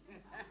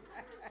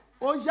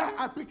 Oh yeah,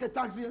 I picked a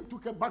taxi and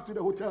took her back to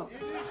the hotel.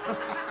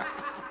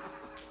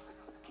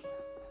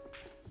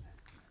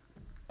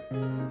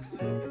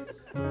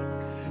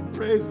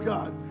 Praise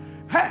God.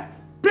 Hey,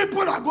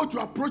 people are going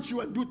to approach you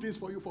and do things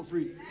for you for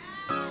free.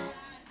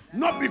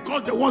 Not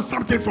because they want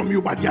something from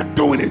you, but they are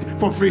doing it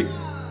for free.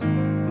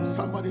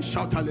 Somebody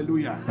shout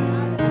hallelujah.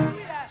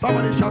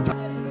 Somebody shout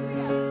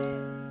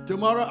hallelujah.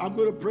 Tomorrow I'm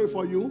going to pray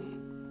for you,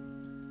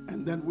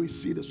 and then we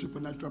see the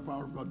supernatural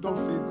power of God. Don't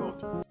fail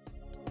God.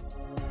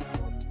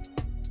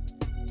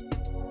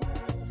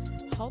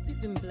 Hope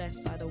you've been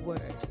blessed by the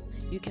word.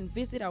 You can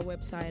visit our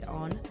website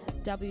on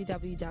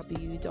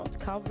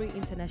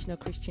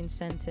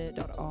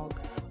www.calvaryinternationalchristiancenter.org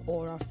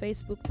or our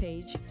Facebook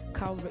page,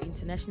 Calvary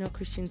International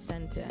Christian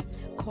Center.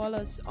 Call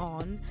us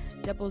on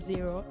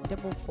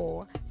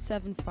 0044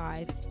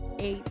 75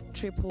 8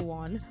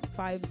 111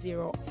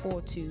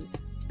 5042.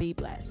 Be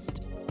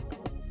blessed.